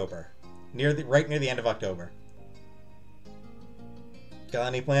October. Right near the end of October. Got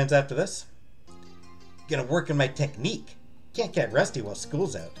any plans after this? Gonna work on my technique. Can't get rusty while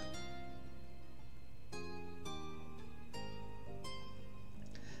school's out.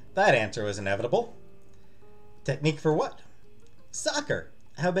 That answer was inevitable. Technique for what? Soccer.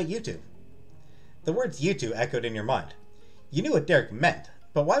 How about you two? The words you two echoed in your mind. You knew what Derek meant,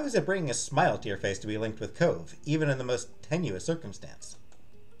 but why was it bringing a smile to your face to be linked with Cove, even in the most tenuous circumstance?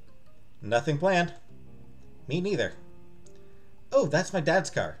 Nothing planned. Me neither. Oh, that's my dad's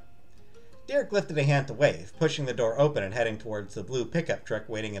car. Derek lifted a hand to wave, pushing the door open and heading towards the blue pickup truck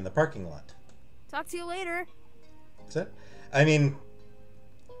waiting in the parking lot. Talk to you later. Is that? I mean,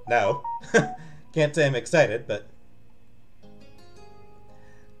 No. Can't say I'm excited, but...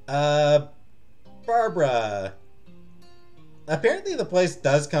 Barbara. Apparently the place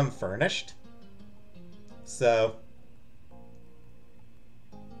does come furnished. So...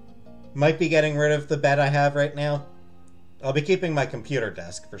 might be getting rid of the bed I have right now. I'll be keeping my computer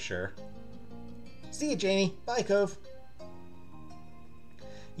desk for sure. See you, Janie. Bye, Cove.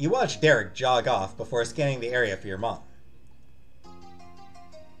 You watch Derek jog off before scanning the area for your mom.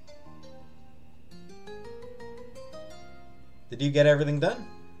 Did you get everything done?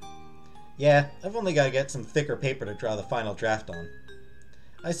 Yeah, I've only got to get some thicker paper to draw the final draft on.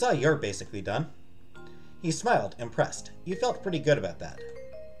 I saw you're basically done. He smiled, impressed. You felt pretty good about that.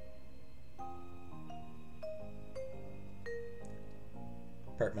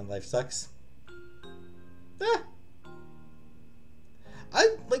 Apartment life sucks.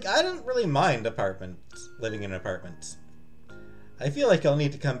 I don't really mind living in apartments. I feel like I'll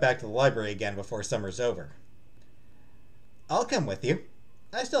need to come back to the library again before summer's over. I'll come with you.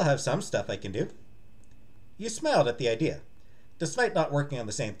 I still have some stuff I can do. You smiled at the idea. Despite not working on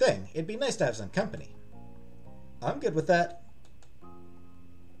the same thing, it'd be nice to have some company. I'm good with that.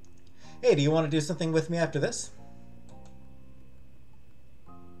 Hey, do you want to do something with me after this?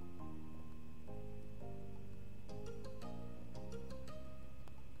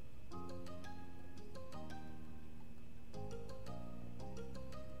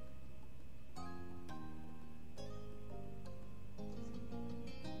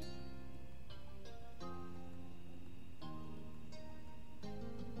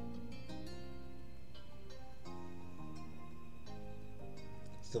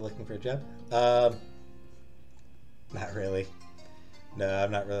 Still looking for a job? Not really. No,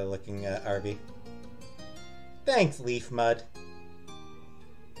 I'm not really looking at RV. Thanks, Leaf Mud.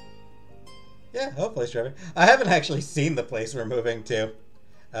 Yeah, hopefully, Trevor. I haven't actually seen the place we're moving to.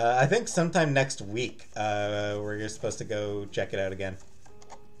 I think sometime next week we're supposed to go check it out again.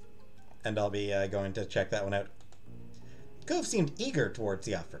 And I'll be going to check that one out. Cove seemed eager towards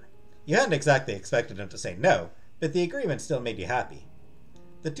the offer. You hadn't exactly expected him to say no, but the agreement still made you happy.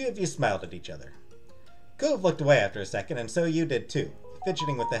 The two of you smiled at each other. Cove looked away after a second, and so you did too,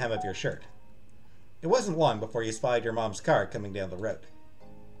 fidgeting with the hem of your shirt. It wasn't long before you spied your mom's car coming down the road.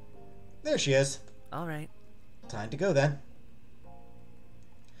 There she is. All right. Time to go then.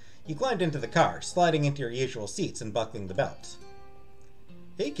 You climbed into the car, sliding into your usual seats and buckling the belts.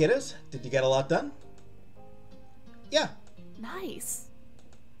 Hey kiddos, did you get a lot done? Yeah. Nice.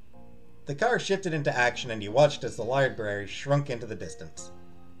 The car shifted into action and you watched as the library shrunk into the distance.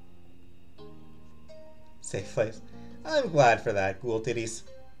 Safe place. I'm glad for that, ghoul titties.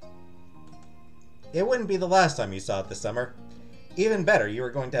 It wouldn't be the last time you saw it this summer. Even better, you were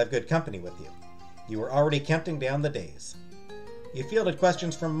going to have good company with you. You were already counting down the days. You fielded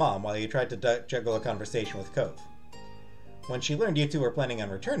questions from Mom while you tried to juggle a conversation with Cove. When she learned you two were planning on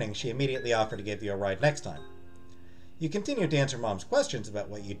returning, she immediately offered to give you a ride next time. You continued to answer Mom's questions about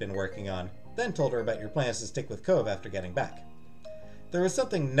what you'd been working on, then told her about your plans to stick with Cove after getting back. There was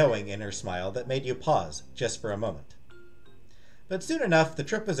something knowing in her smile that made you pause, just for a moment. But soon enough, the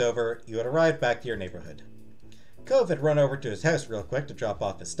trip was over, you had arrived back to your neighborhood. Cove had run over to his house real quick to drop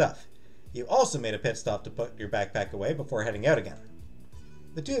off his stuff. You also made a pit stop to put your backpack away before heading out again.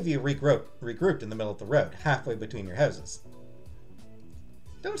 The two of you regrouped in the middle of the road, halfway between your houses.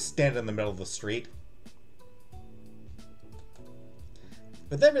 Don't stand in the middle of the street.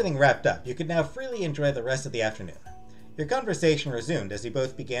 With everything wrapped up, you could now freely enjoy the rest of the afternoon. Your conversation resumed as you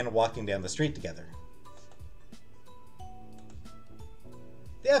both began walking down the street together.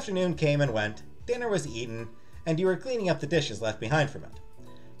 The afternoon came and went, dinner was eaten, and you were cleaning up the dishes left behind from it.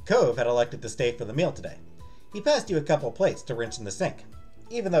 Cove had elected to stay for the meal today. He passed you a couple plates to rinse in the sink.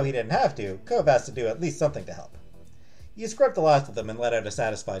 Even though he didn't have to, Cove has to do at least something to help. You scrubbed the last of them and let out a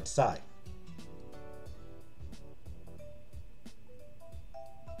satisfied sigh.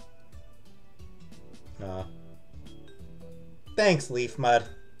 Aw. Thanks, Leaf Mud.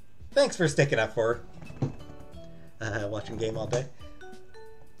 Thanks for sticking up for her. Watching game all day.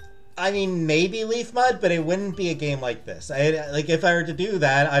 I mean, maybe Leaf Mud, but it wouldn't be a game like this. Like, if I were to do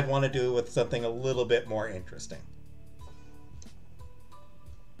that, I'd want to do it with something a little bit more interesting.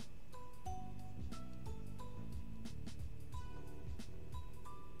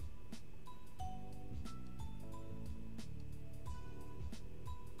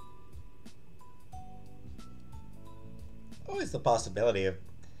 Always the possibility of...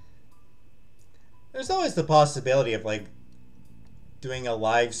 There's always the possibility of, like, doing a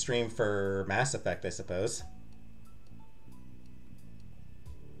live stream for Mass Effect, I suppose.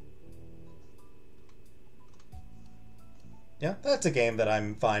 Yeah, that's a game that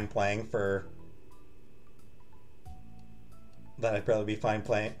I'm fine playing for... that I'd probably be fine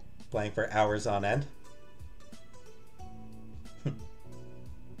playing for hours on end.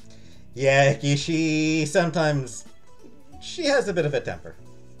 Yeah, Icky, she sometimes... she has a bit of a temper.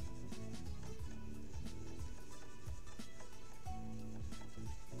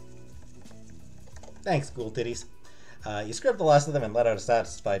 Thanks, Ghoul Titties. You scrubbed the last of them and let out a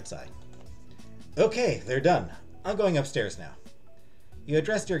satisfied sigh. Okay, they're done. I'm going upstairs now. You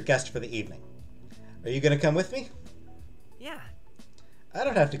addressed your guest for the evening. Are you going to come with me? Yeah. I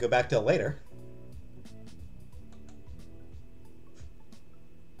don't have to go back till later.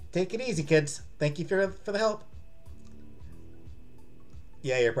 Take it easy, kids. Thank you for the help.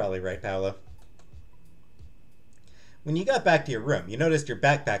 Yeah, you're probably right, Paolo. When you got back to your room, you noticed your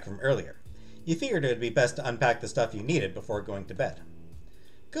backpack from earlier. You figured it would be best to unpack the stuff you needed before going to bed.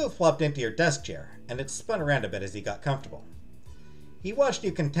 Cove flopped into your desk chair, and it spun around a bit as he got comfortable. He watched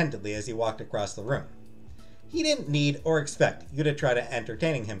you contentedly as he walked across the room. He didn't need or expect you to try to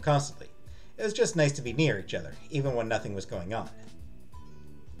entertaining him constantly. It was just nice to be near each other, even when nothing was going on.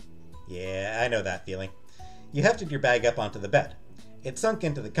 Yeah, I know that feeling. You hefted your bag up onto the bed. It sunk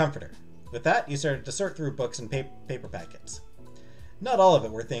into the comforter. With that, you started to sort through books and paper packets. Not all of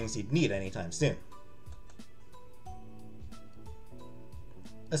it were things you'd need anytime soon.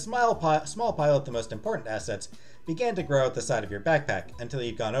 A small pile of the most important assets began to grow at the side of your backpack until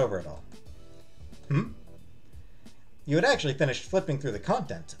you'd gone over it all. You had actually finished flipping through the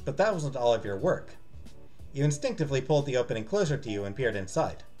content, but that wasn't all of your work. You instinctively pulled the opening closer to you and peered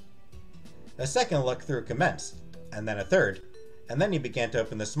inside. A second look through commenced, and then a third, and then you began to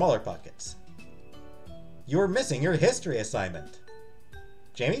open the smaller pockets. You were missing your history assignment.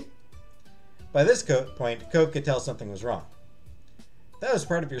 Jamie? By this point, Cove could tell something was wrong. That was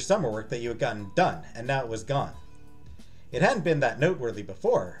part of your summer work that you had gotten done, and now it was gone. It hadn't been that noteworthy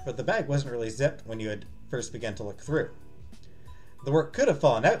before, but the bag wasn't really zipped when you had first begun to look through. The work could have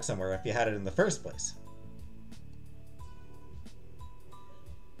fallen out somewhere if you had it in the first place.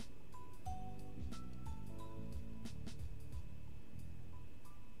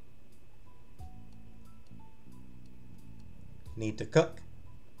 Need to cook,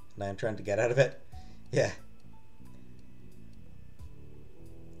 and I'm trying to get out of it. Yeah.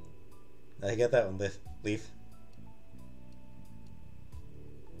 I get that one, Leaf.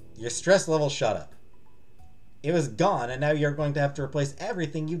 Your stress level shot up. It was gone, and now you're going to have to replace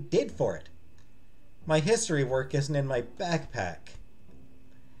everything you did for it. My history work isn't in my backpack.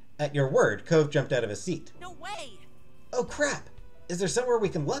 At your word, Cove jumped out of his seat. No way! Oh crap! Is there somewhere we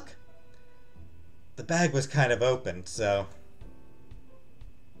can look? The bag was kind of open, so...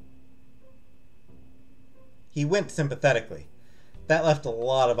 He winked sympathetically. That left a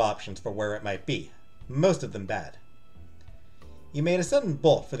lot of options for where it might be, most of them bad. You made a sudden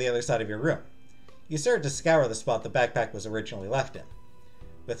bolt for the other side of your room. You started to scour the spot the backpack was originally left in.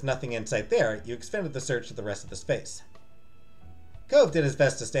 With nothing in sight there, you extended the search to the rest of the space. Cove did his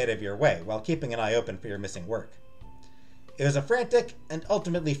best to stay out of your way while keeping an eye open for your missing work. It was a frantic and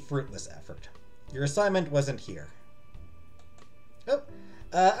ultimately fruitless effort. Your assignment wasn't here. Oh,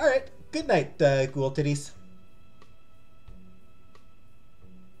 alright. Good night, Ghoul Titties.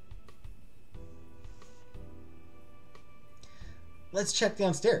 Let's check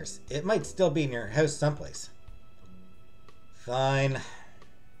downstairs. It might still be in your house someplace. Fine.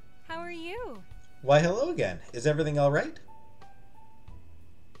 How are you? Why, hello again. Is everything alright?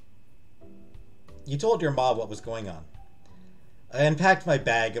 You told your mom what was going on. I unpacked my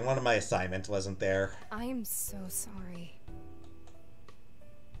bag and one of my assignments wasn't there. I'm so sorry.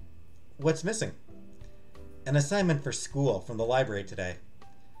 What's missing? An assignment for school from the library today.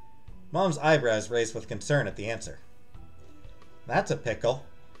 Mom's eyebrows raised with concern at the answer. That's a pickle.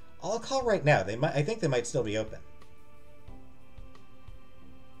 I'll call right now. I think they might still be open.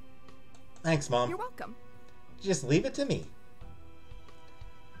 Thanks, Mom. You're welcome. Just leave it to me.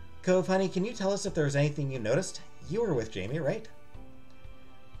 Cove, honey, can you tell us if there was anything you noticed? You were with Jamie, right?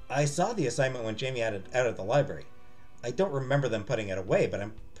 I saw the assignment when Jamie had it out at the library. I don't remember them putting it away, but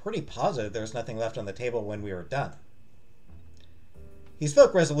I'm pretty positive there was nothing left on the table when we were done. He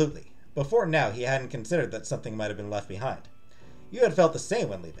spoke resolutely. Before now, he hadn't considered that something might have been left behind. You had felt the same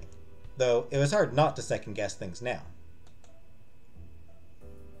when leaving, though it was hard not to second-guess things now.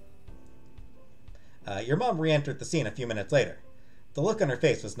 Your mom re-entered the scene a few minutes later. The look on her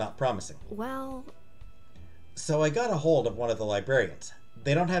face was not promising. Well... So I got a hold of one of the librarians.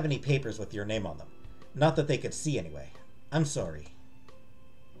 They don't have any papers with your name on them. Not that they could see anyway. I'm sorry.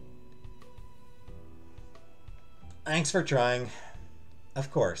 Thanks for trying. Of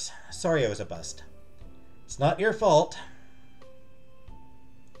course. Sorry I was a bust. It's not your fault.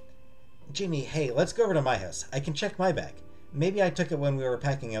 Jimmy, hey, let's go over to my house. I can check my bag. Maybe I took it when we were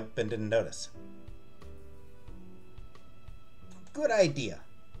packing up and didn't notice. Good idea.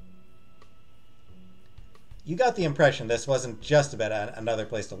 You got the impression this wasn't just about another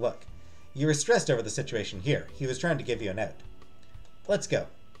place to look. You were stressed over the situation here. He was trying to give you an out. Let's go.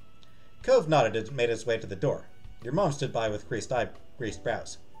 Cove nodded and made his way to the door. Your mom stood by with greased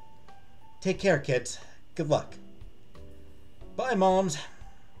brows. Take care, kids. Good luck. Bye, moms.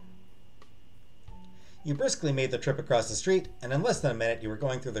 You briskly made the trip across the street, and in less than a minute you were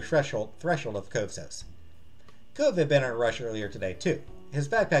going through the threshold of Cove's house. Cove had been in a rush earlier today, too. His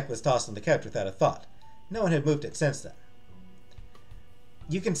backpack was tossed on the couch without a thought. No one had moved it since then.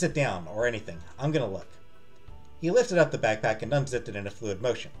 You can sit down, or anything. I'm gonna look. He lifted up the backpack and unzipped it in a fluid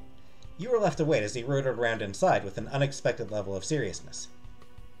motion. You were left to wait as he rooted around inside with an unexpected level of seriousness.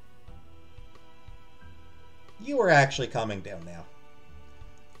 You were actually calming down now.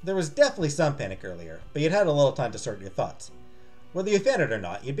 There was definitely some panic earlier, but you'd had a little time to sort your thoughts. Whether you found it or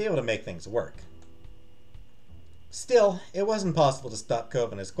not, you'd be able to make things work. Still, it wasn't possible to stop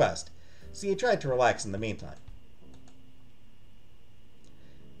Cove in his quest, so you tried to relax in the meantime.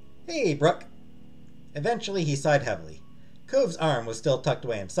 Hey, Brooke. Eventually, he sighed heavily. Cove's arm was still tucked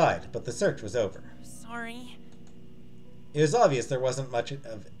away inside, but the search was over. Sorry. It was obvious there wasn't much of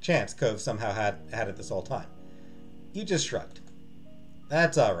a chance Cove somehow had it this whole time. You just shrugged.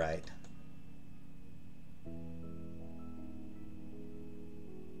 That's all right.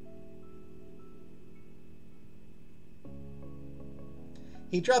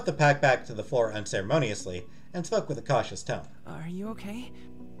 He dropped the pack back to the floor unceremoniously and spoke with a cautious tone. Are you okay?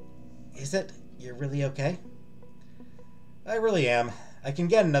 Is it? You're really okay? I really am. I can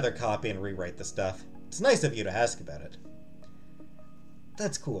get another copy and rewrite the stuff. It's nice of you to ask about it.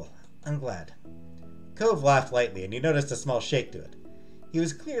 That's cool. I'm glad. Cove laughed lightly, and you noticed a small shake to it. He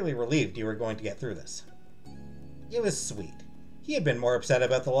was clearly relieved you were going to get through this. It was sweet. He had been more upset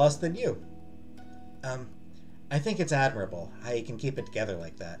about the loss than you. I think it's admirable how you can keep it together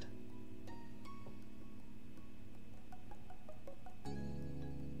like that.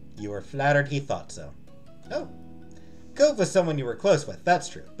 You were flattered he thought so. Oh. Cove was someone you were close with, that's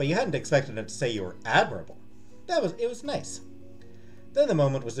true, but you hadn't expected him to say you were admirable. It was nice. Then the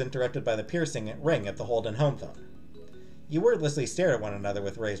moment was interrupted by the piercing ring at the Holden home phone. You wordlessly stared at one another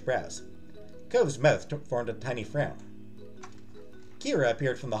with raised brows. Cove's mouth formed a tiny frown. Kira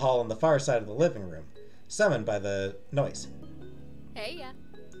appeared from the hall on the far side of the living room, summoned by the noise. Hey, yeah.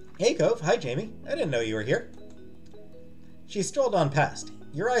 Hey, Cove. Hi, Jamie. I didn't know you were here. She strolled on past.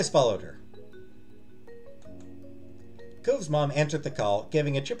 Your eyes followed her. Cove's mom answered the call,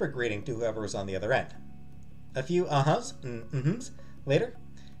 giving a chipper greeting to whoever was on the other end. A few uh-huhs and mm-hms later,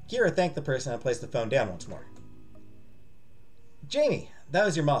 Kira thanked the person and placed the phone down once more. Jamie, that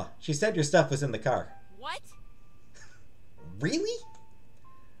was your ma. She said your stuff was in the car. What? Really?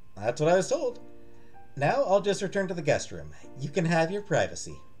 That's what I was told. Now I'll just return to the guest room. You can have your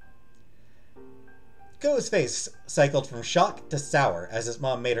privacy. Ko's face cycled from shock to sour as his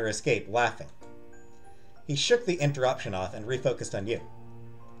mom made her escape, laughing. He shook the interruption off and refocused on you.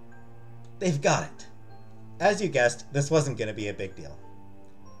 They've got it. As you guessed, this wasn't going to be a big deal.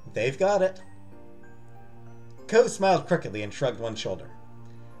 They've got it. Ko smiled crookedly and shrugged one shoulder.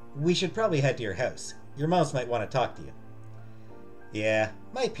 We should probably head to your house. Your moms might want to talk to you. Yeah,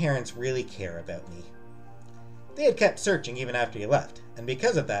 my parents really care about me. They had kept searching even after you left, and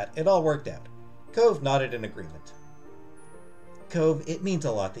because of that, it all worked out. Cove nodded in agreement. Cove, it means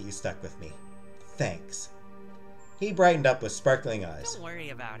a lot that you stuck with me. Thanks. He brightened up with sparkling eyes. Don't worry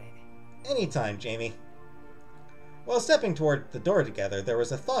about it. Anytime, Jamie. While stepping toward the door together, there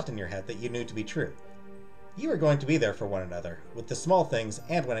was a thought in your head that you knew to be true. You were going to be there for one another, with the small things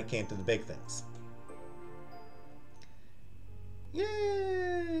and when it came to the big things.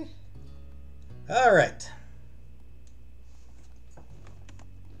 Yay! Alright.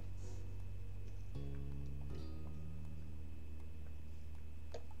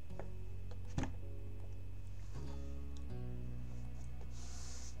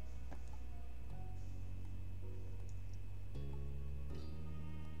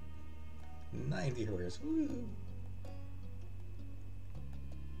 Nine viewers. Woo!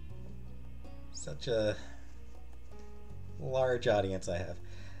 Such a large audience I have.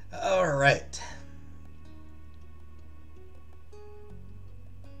 All right.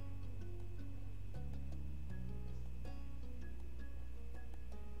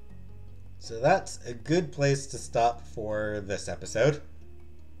 So that's a good place to stop for this episode.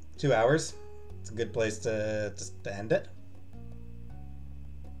 2 hours. It's a good place to end it.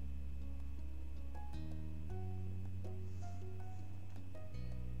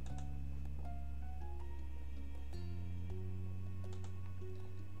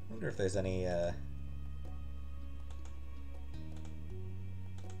 wonder if there's any,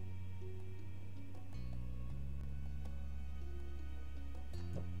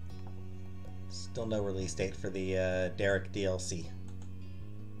 Still no release date for the Derek DLC.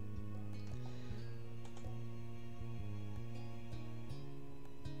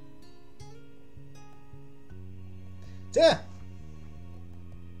 Yeah.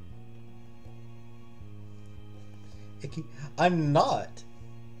 I'm not.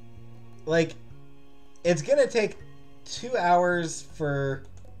 Like, it's gonna take 2 hours for...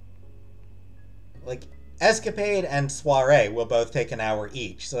 Like, Escapade and Soiree will both take an hour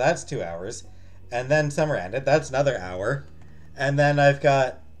each, so that's 2 hours. And then Summer Ended, that's another hour. And then I've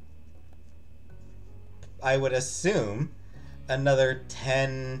got, I would assume, another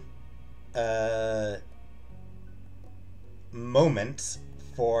 10 moments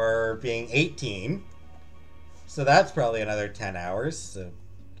for being 18. So that's probably another 10 hours. So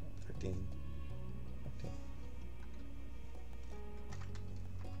 13, 14.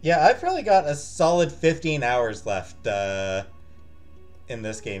 Yeah, I've probably got a solid 15 hours left in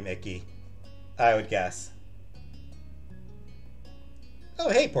this game, Icky. I would guess. Oh,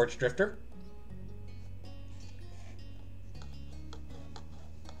 hey, Porch Drifter.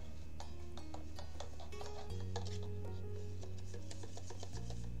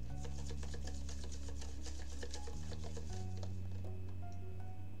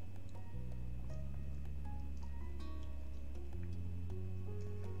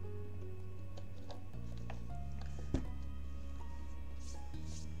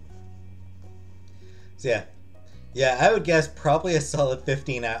 So yeah, I would guess probably a solid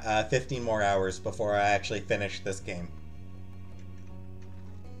 15 more hours before I actually finish this game.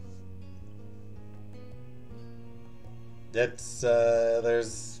 It's,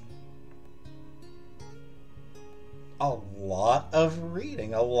 there's a lot of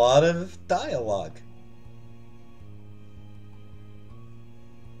reading, a lot of dialogue.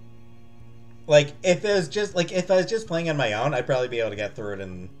 Like, if I was just playing on my own, I'd probably be able to get through it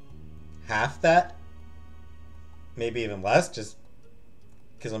in half that. Maybe even less, just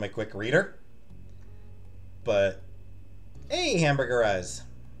because I'm a quick reader. But, hey, Hamburger Eyes.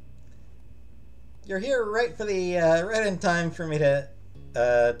 You're here right for the, right in time for me to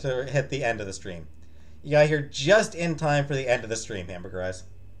hit the end of the stream. You got here just in time for the end of the stream, Hamburger Eyes.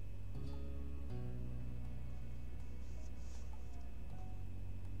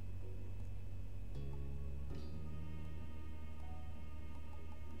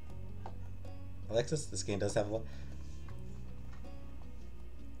 Alexis, this game does have a lot.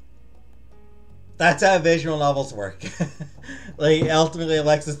 That's how visual novels work. Like, ultimately,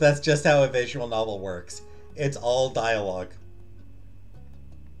 Alexis, that's just how a visual novel works. It's all dialogue.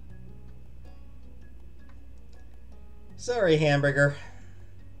 Sorry, Hamburger.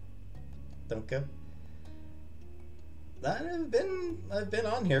 Don't go. I've been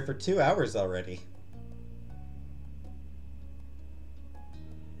on here for 2 hours already.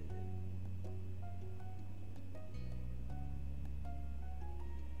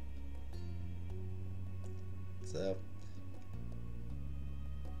 So,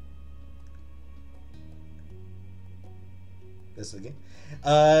 this again.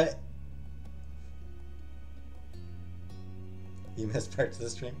 You missed parts of the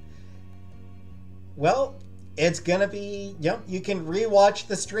stream. Well, it's gonna be. Yep, you can rewatch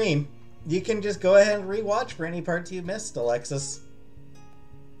the stream. You can just go ahead and rewatch for any parts you missed, Alexis.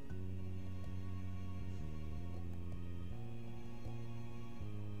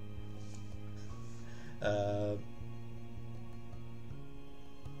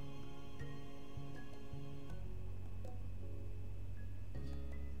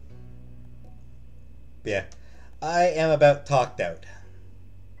 Yeah, I am about talked out.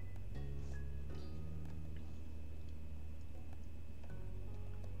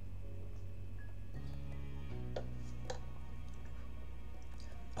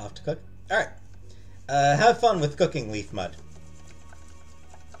 Off to cook. All right. Have fun with cooking, Leaf Mud.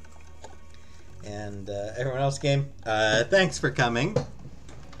 And everyone else, game. Thanks for coming.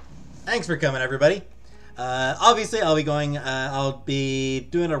 Thanks for coming, everybody. Obviously, I'll be going. I'll be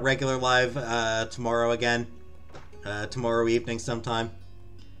doing a regular live tomorrow again. Tomorrow evening sometime.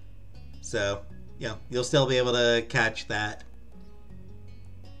 So, yeah, you'll still be able to catch that.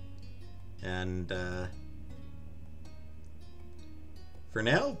 And for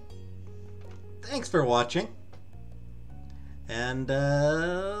now, thanks for watching. And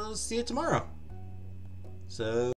see you tomorrow. So